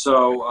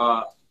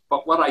 So,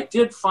 but what I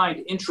did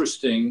find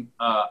interesting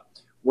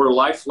were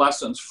life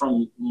lessons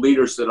from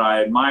leaders that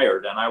I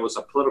admired. And I was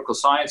a political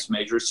science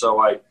major, so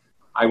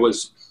I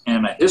was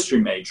and a history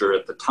major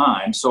at the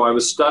time. So I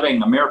was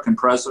studying American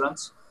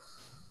presidents.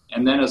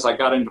 And then as I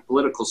got into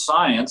political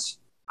science,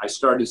 I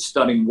started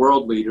studying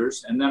world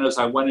leaders. And then as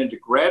I went into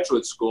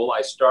graduate school,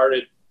 I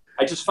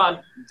just found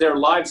their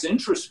lives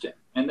interesting.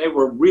 And they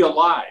were real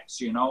lives,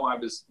 you know.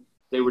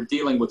 They were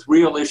dealing with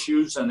real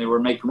issues, and they were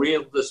making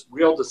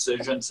real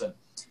decisions. And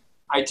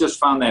I just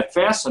found that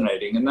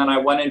fascinating. And then I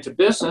went into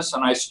business,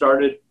 and I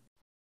started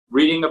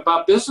reading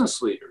about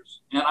business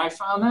leaders. And I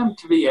found them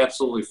to be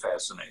absolutely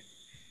fascinating.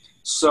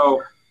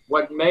 So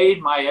what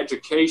made my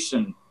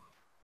education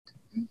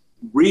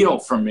real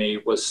for me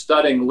was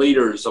studying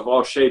leaders of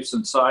all shapes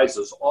and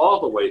sizes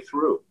all the way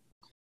through.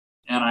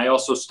 And I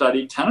also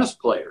studied tennis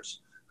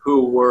players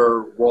who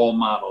were role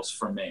models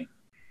for me,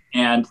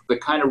 and the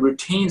kind of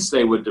routines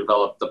they would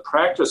develop, the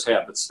practice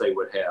habits they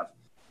would have,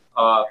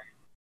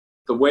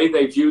 the way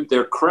they viewed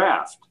their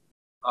craft.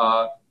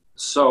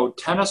 So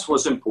tennis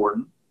was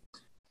important,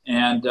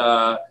 and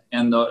the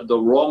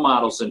role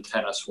models in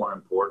tennis were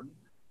important.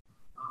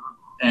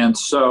 And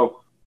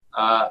so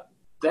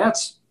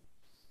that's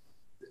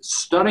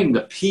studying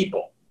the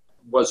people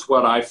was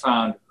what I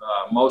found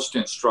most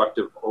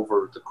instructive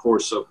over the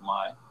course of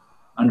my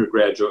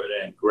undergraduate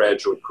and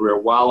graduate career,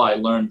 while I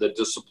learned the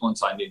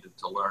disciplines I needed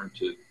to learn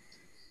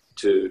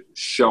to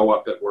show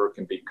up at work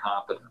and be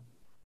competent.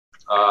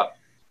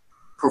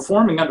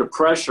 Performing under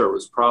pressure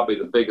was probably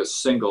the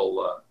biggest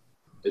single,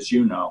 as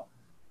you know.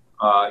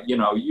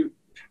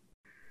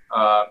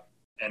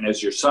 And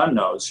as your son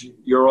knows,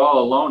 you're all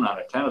alone on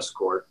a tennis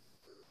court,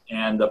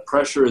 and the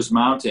pressure is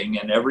mounting,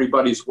 and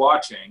everybody's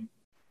watching,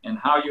 and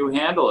how you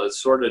handle it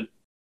sort of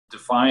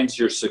defines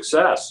your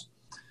success.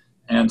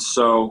 And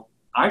so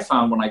I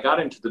found when I got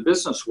into the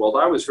business world,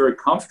 I was very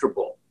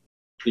comfortable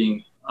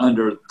being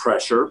under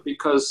pressure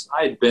because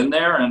I had been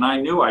there and I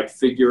knew I'd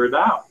figure it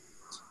out.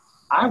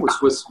 I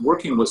was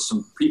working with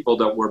some people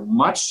that were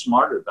much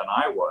smarter than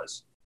I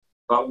was,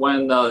 but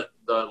when the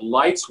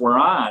lights were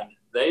on,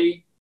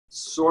 they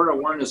sort of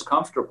weren't as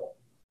comfortable.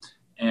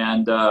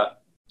 And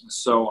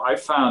so I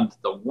found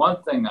the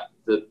one thing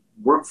that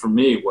worked for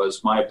me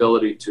was my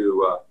ability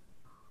to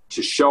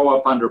show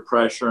up under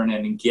pressure and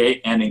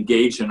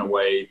engage in a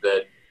way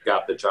that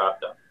got the job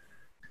done.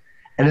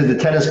 And as a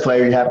tennis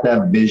player, you have to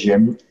have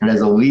vision. And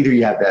as a leader,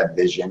 you have to have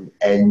vision.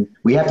 And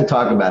we have to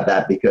talk about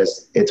that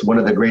because it's one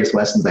of the greatest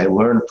lessons I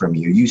learned from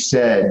you. You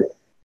said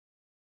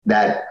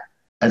that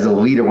as a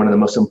leader, one of the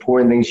most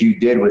important things you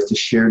did was to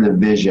share the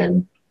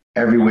vision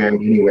everywhere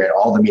and anywhere at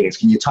all the meetings.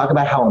 Can you talk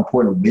about how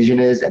important vision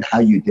is and how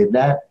you did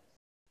that?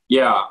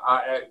 Yeah,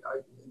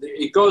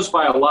 it goes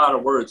by a lot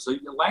of words. The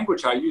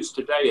language I use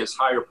today is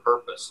higher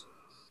purpose,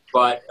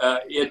 but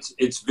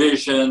it's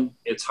vision,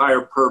 it's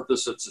higher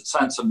purpose, it's a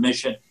sense of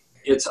mission,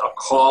 it's a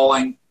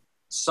calling,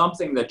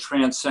 something that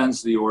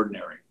transcends the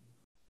ordinary.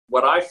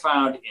 What I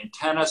found in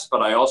tennis,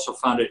 but I also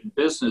found it in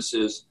business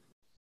is,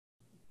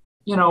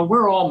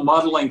 we're all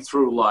muddling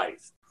through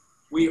life.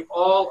 We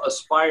all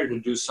aspire to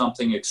do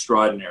something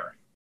extraordinary.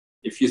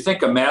 If you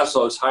think of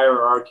Maslow's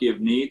hierarchy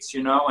of needs,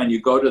 and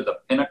you go to the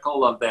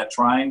pinnacle of that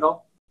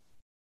triangle,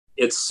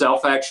 it's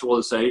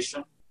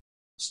self-actualization.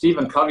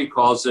 Stephen Covey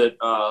calls it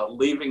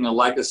leaving a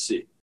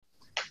legacy.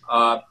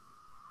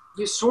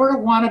 You sort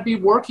of want to be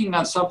working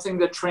on something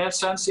that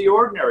transcends the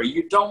ordinary.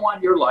 You don't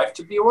want your life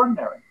to be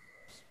ordinary.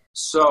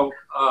 So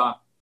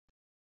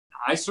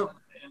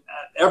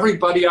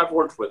everybody I've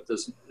worked with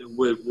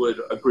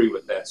would agree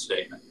with that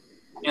statement.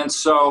 And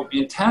so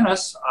in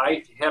tennis,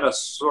 I had to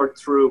sort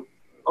through,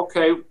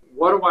 okay,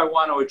 what do I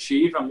want to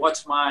achieve, and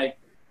what's my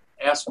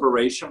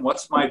aspiration?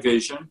 What's my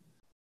vision?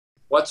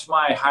 What's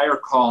my higher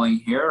calling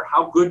here?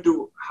 How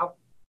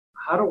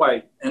do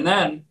I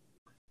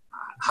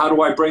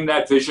bring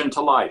that vision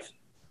to life?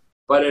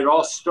 But it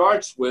all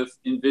starts with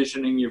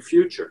envisioning your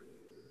future.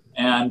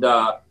 And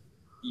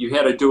you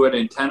had to do it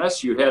in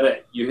tennis. You had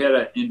to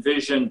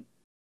envision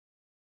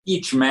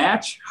each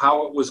match,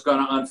 how it was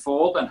going to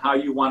unfold and how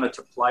you wanted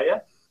to play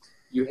it.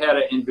 You had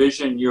to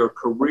envision your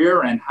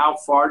career and how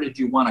far did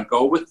you want to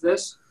go with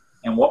this,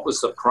 and what was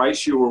the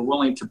price you were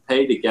willing to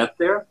pay to get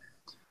there.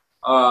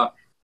 I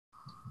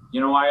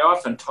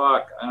often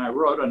talk, and I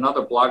wrote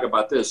another blog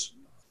about this,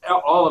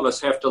 all of us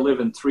have to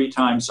live in 3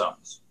 time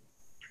zones.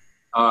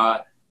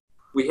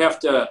 We have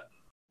to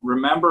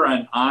remember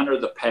and honor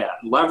the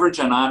past, leverage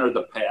and honor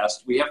the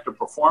past. We have to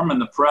perform in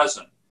the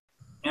present.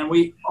 And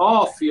we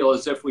all feel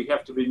as if we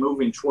have to be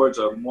moving towards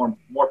a more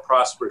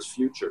prosperous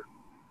future.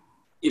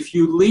 If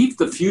you leave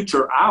the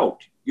future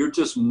out, you're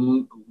just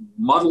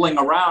muddling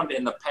around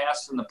in the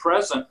past and the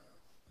present,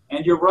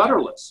 and you're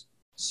rudderless.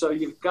 So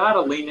you've got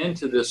to lean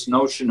into this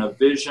notion of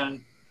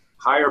vision,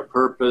 higher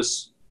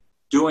purpose,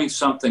 doing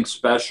something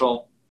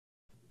special.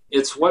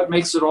 It's what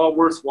makes it all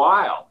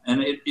worthwhile.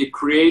 And it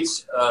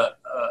creates a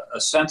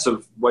sense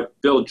of what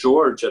Bill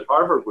George at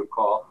Harvard would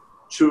call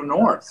true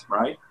north,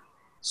 right?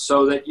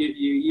 So that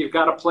you've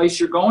got a place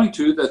you're going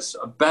to that's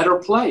a better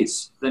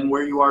place than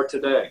where you are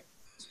today.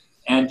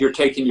 And you're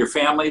taking your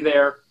family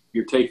there,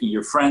 you're taking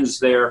your friends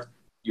there,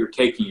 you're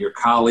taking your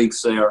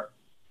colleagues there.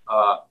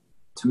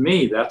 To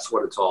me, that's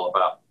what it's all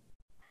about.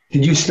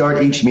 Did you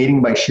start each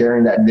meeting by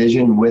sharing that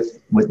vision with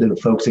the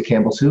folks at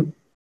Campbell Soup?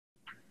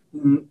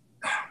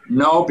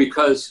 No,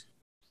 because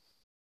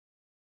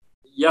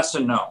yes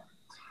and no.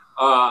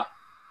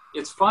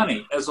 It's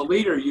funny, as a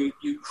leader,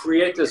 you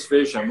create this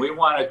vision. We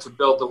wanted to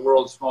build the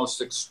world's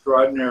most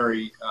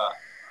extraordinary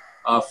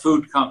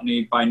food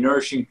company by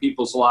nourishing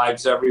people's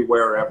lives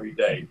everywhere, every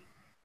day.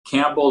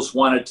 Campbell's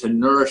wanted to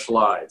nourish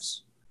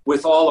lives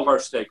with all of our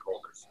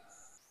stakeholders.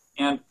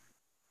 And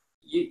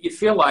you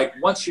feel like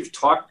once you've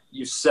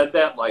said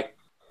that like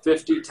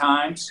 50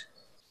 times,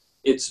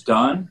 it's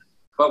done.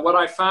 But what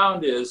I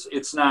found is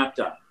it's not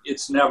done.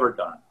 It's never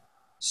done.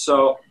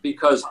 So,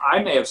 because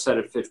I may have said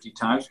it 50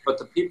 times, but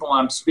the people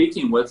I'm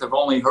speaking with have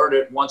only heard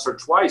it once or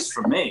twice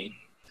from me.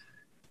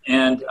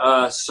 And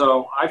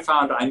so I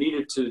found I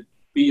needed to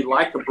be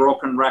like a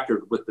broken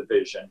record with the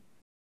vision.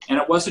 And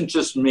it wasn't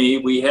just me.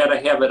 We had to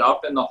have it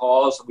up in the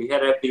halls. We had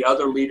to have the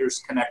other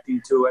leaders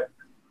connecting to it.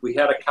 We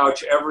had to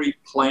couch every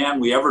plan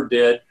we ever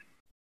did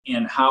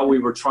in how we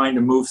were trying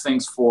to move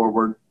things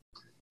forward.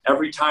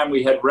 Every time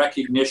we had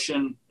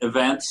recognition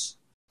events,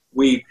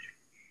 we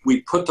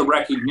put the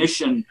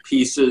recognition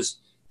pieces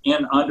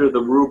in under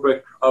the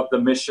rubric of the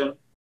mission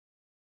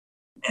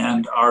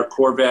and our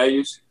core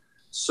values.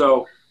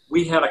 So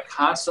we had to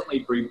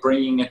constantly be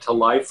bringing it to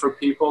life for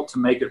people to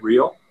make it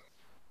real.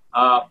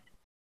 I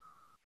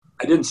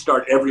didn't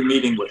start every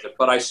meeting with it,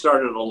 but I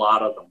started a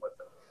lot of them with it.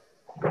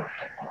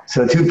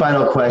 So 2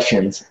 final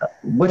questions.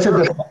 What's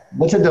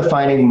a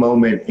defining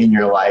moment in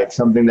your life,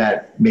 something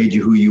that made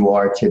you who you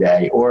are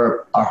today,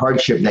 or a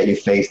hardship that you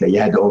faced that you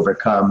had to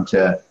overcome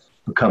to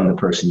become the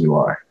person you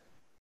are?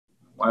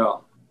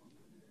 Well,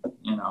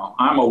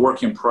 I'm a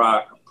work in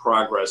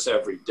progress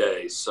every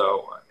day.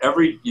 So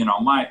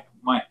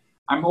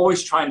I'm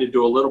always trying to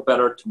do a little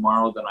better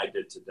tomorrow than I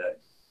did today.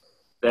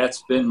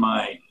 That's been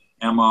my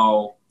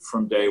MO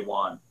from day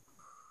one.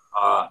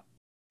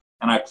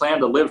 And I plan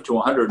to live to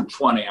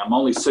 120. I'm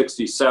only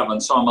 67,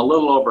 so I'm a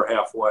little over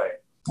halfway.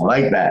 I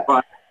like that.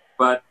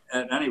 But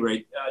at any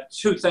rate,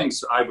 2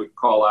 things I would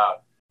call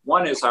out.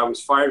 One is I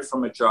was fired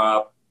from a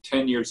job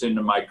 10 years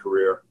into my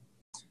career.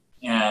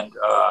 And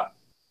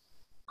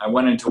I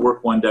went into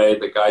work one day.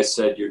 The guy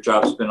said, "Your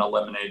job's been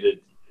eliminated.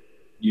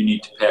 You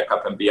need to pack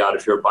up and be out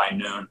of here by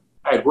noon."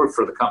 I had worked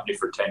for the company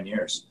for 10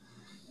 years.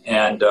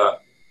 And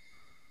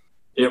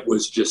it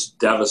was just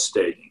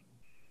devastating.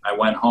 I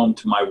went home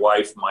to my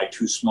wife, my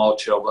 2 small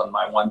children,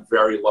 my 1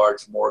 very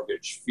large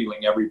mortgage,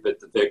 feeling every bit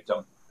the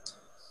victim.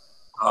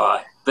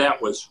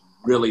 That was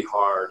really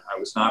hard. I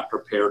was not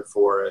prepared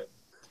for it.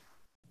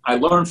 I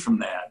learned from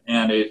that,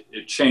 and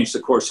it changed the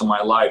course of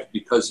my life,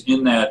 because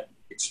in that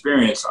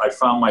experience, I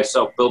found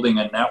myself building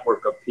a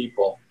network of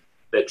people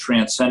that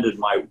transcended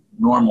my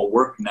normal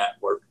work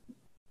network.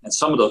 And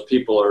some of those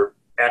people are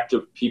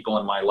active people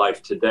in my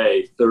life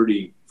today,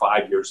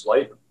 35 years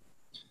later.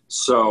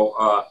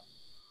 So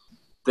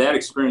that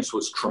experience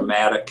was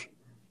traumatic,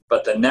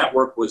 but the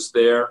network was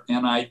there,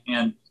 and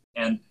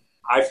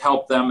I've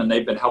helped them, and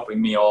they've been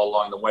helping me all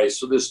along the way.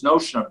 So this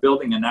notion of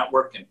building a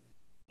network and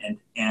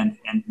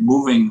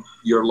moving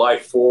your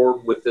life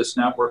forward with this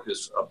network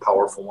is a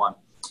powerful one.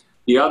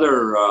 The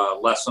other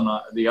lesson,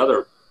 the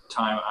other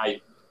time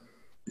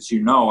as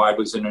you know, I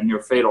was in a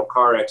near fatal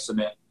car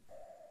accident,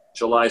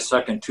 July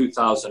 2nd,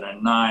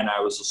 2009. I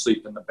was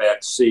asleep in the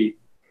back seat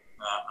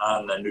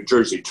on the New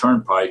Jersey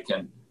Turnpike,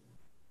 and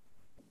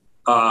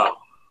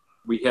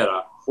we had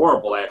a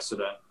horrible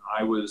accident.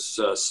 I was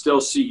still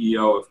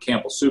CEO of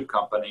Campbell Soup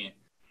Company,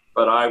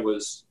 but I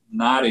was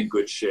not in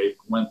good shape.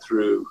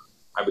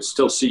 I was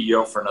still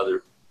CEO for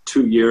another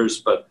 2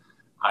 years, but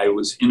I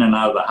was in and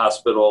out of the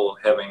hospital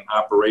having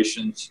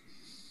operations.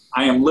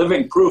 I am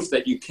living proof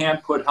that you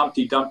can't put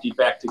Humpty Dumpty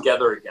back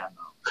together again,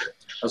 though.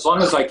 As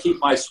long as I keep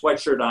my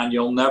sweatshirt on,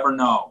 you'll never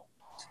know.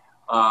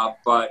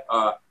 But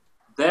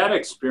that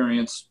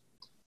experience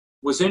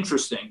was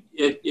interesting.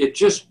 It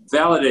just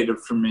validated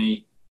for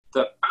me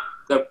that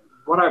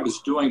what I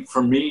was doing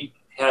for me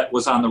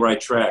was on the right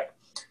track.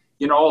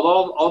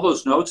 All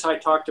those notes I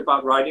talked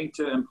about writing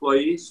to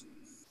employees,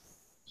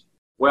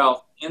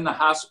 well, in the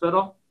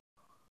hospital,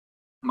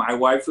 my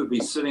wife would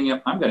be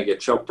I'm going to get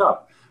choked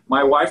up.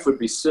 My wife would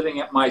be sitting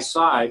at my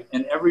side,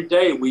 and every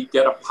day we'd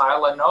get a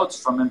pile of notes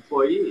from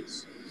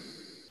employees.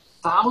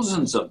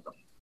 Thousands of them.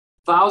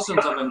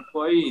 Thousands of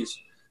employees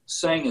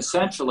saying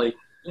essentially,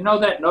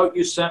 that note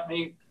you sent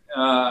me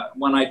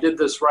when I did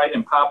this right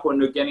in Papua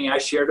New Guinea, I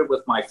shared it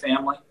with my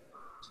family.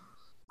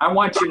 I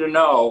want you to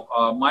know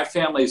my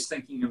family is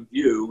thinking of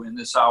you in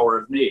this hour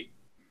of need.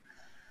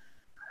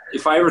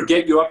 If I ever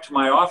get you up to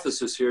my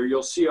offices here,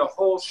 you'll see a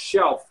whole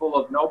shelf full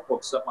of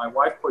notebooks that my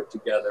wife put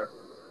together,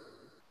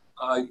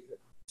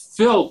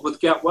 filled with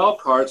get well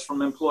cards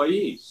from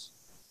employees.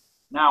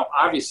 Now,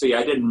 obviously,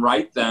 I didn't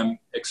write them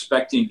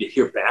expecting to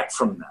hear back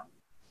from them.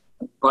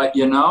 But,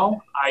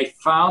 I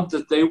found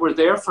that they were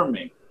there for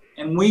me,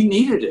 and we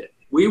needed it.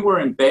 We were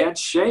in bad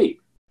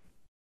shape.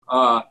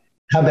 How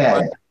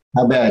bad?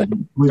 How bad?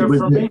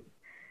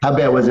 How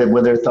bad was it?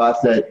 Were there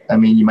thoughts that, I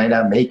mean, you might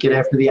not make it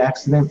after the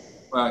accident?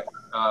 But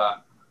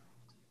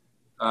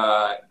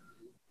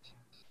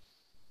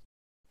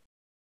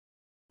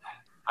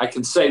I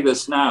can say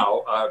this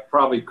now.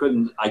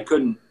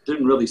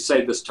 Didn't really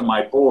say this to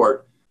my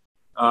board.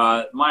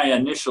 My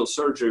initial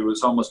surgery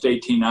was almost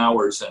 18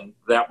 hours, and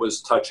that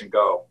was touch and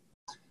go.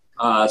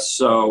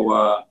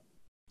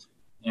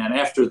 And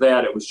after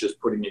that, it was just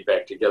putting me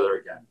back together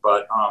again.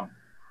 But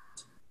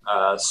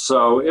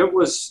so it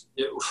was,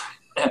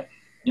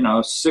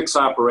 6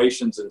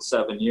 operations in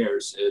 7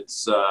 years.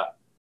 It's,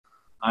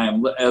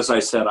 as I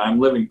said, I'm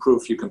living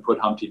proof you can put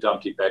Humpty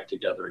Dumpty back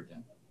together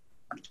again.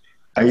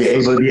 Are you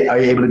able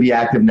to be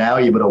active now?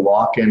 Are you able to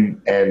walk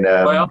and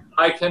Well,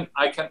 I can,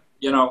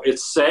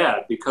 it's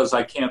sad because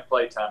I can't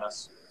play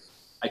tennis.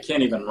 I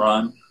can't even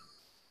run.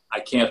 I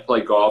can't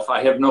play golf.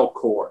 I have no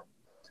core.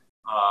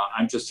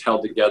 I'm just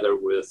held together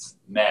with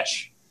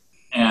mesh.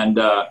 And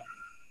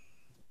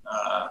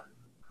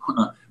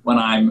when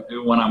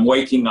I'm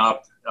waking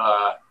up,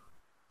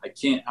 I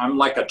can't, I'm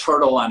like a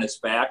turtle on its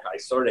back. I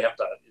sort of have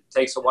to, it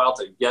takes a while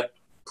to get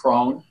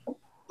prone,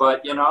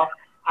 but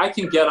I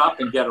can get up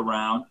and get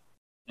around.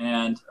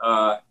 And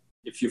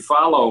if you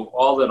follow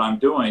all that I'm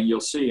doing, you'll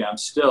see I'm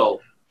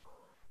still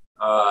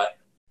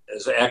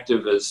as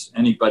active as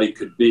anybody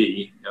could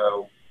be,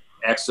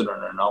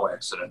 accident or no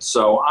accident.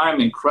 So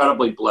I'm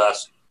incredibly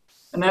blessed.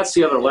 And that's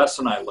the other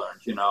lesson I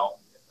learned,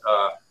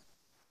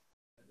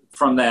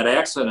 from that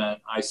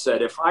accident. I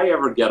said, if I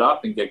ever get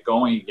up and get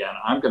going again,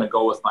 I'm going to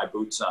go with my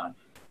boots on.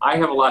 I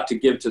have a lot to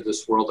give to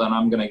this world, and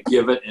I'm going to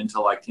give it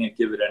until I can't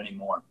give it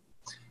anymore.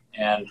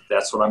 And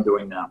that's what I'm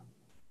doing now.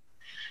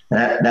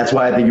 That's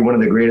why I think you're one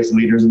of the greatest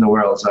leaders in the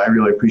world. So I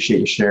really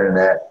appreciate you sharing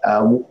that.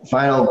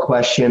 Final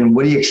question.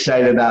 What are you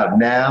excited about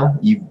now?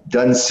 You've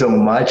done so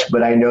much,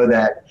 but I know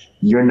that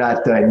you're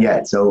not done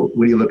yet. So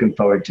what are you looking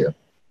forward to?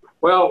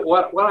 Well,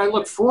 what I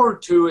look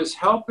forward to is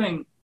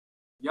helping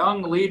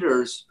young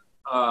leaders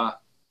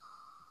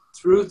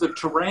through the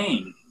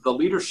terrain, the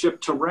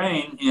leadership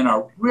terrain in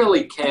a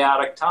really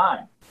chaotic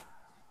time.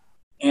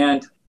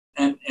 And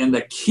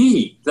the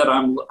key that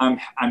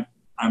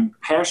I'm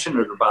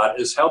passionate about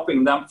is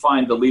helping them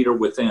find the leader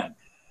within.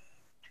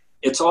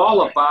 It's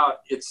all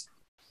about,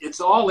 it's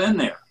all in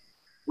there.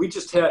 We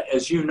just have,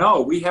 as you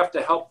know, we have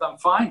to help them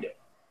find it.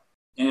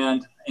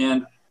 And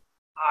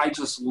I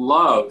just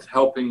love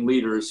helping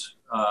leaders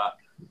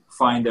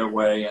find their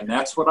way, and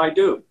that's what I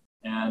do.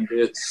 And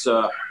it's,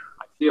 I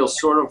feel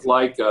sort of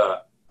like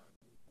a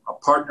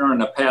partner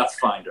and a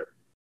pathfinder,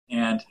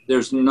 and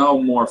there's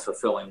no more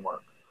fulfilling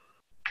work.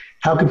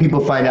 How can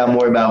people find out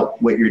more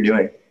about what you're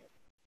doing?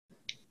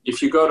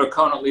 If you go to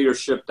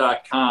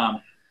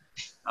ConantLeadership.com,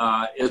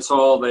 it's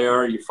all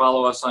there. You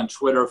follow us on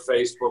Twitter,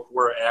 Facebook.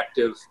 We're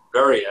active,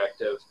 very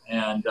active.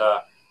 And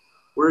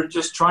we're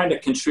just trying to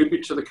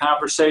contribute to the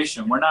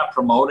conversation. We're not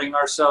promoting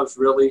ourselves,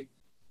 really.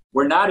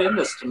 We're not in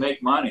this to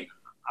make money.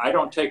 I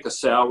don't take a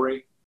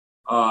salary.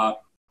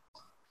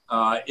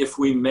 If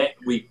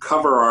we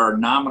cover our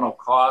nominal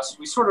costs,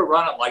 we sort of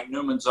run it like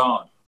Newman's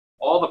Own.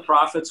 All the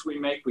profits we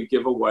make, we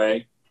give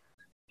away.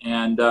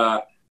 And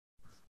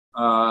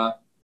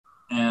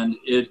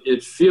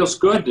it feels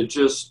good to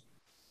just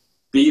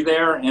be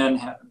there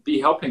and be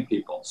helping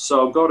people.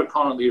 So go to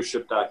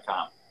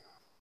ConantLeadership.com.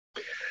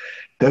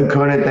 Doug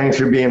Conant, thanks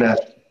for being a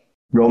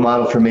role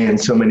model for me and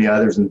so many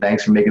others, and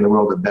thanks for making the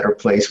world a better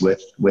place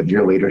with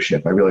your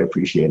leadership. I really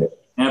appreciate it.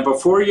 And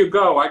before you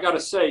go, I got to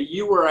say,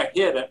 you were a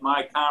hit at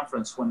my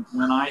conference when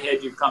I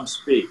had you come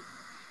speak.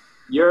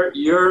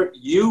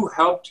 You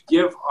helped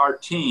give our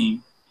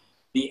team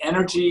the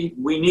energy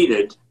we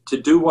needed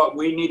to do what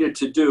we needed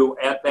to do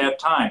at that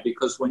time.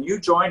 Because when you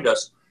joined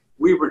us,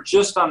 we were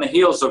just on the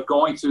heels of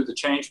going through the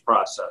change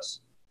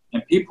process.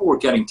 And people were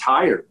getting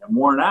tired and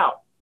worn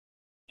out.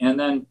 And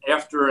then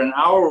after an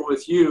hour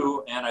with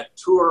you and a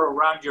tour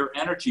around your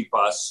energy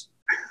bus,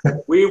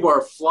 we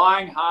were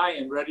flying high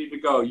and ready to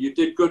go. You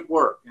did good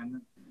work.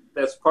 And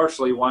that's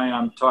partially why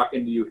I'm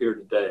talking to you here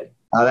today.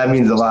 Oh, that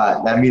means a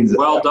lot. That means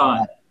well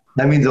done.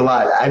 That means a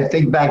lot. I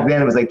think back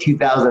then it was like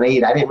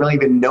 2008. I didn't really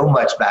even know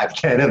much back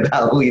then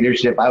about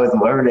leadership. I was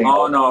learning.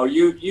 Oh no,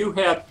 you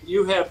had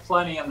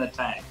plenty in the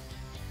tank.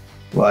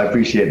 Well, I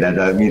appreciate that.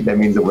 That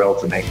means the world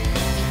to me.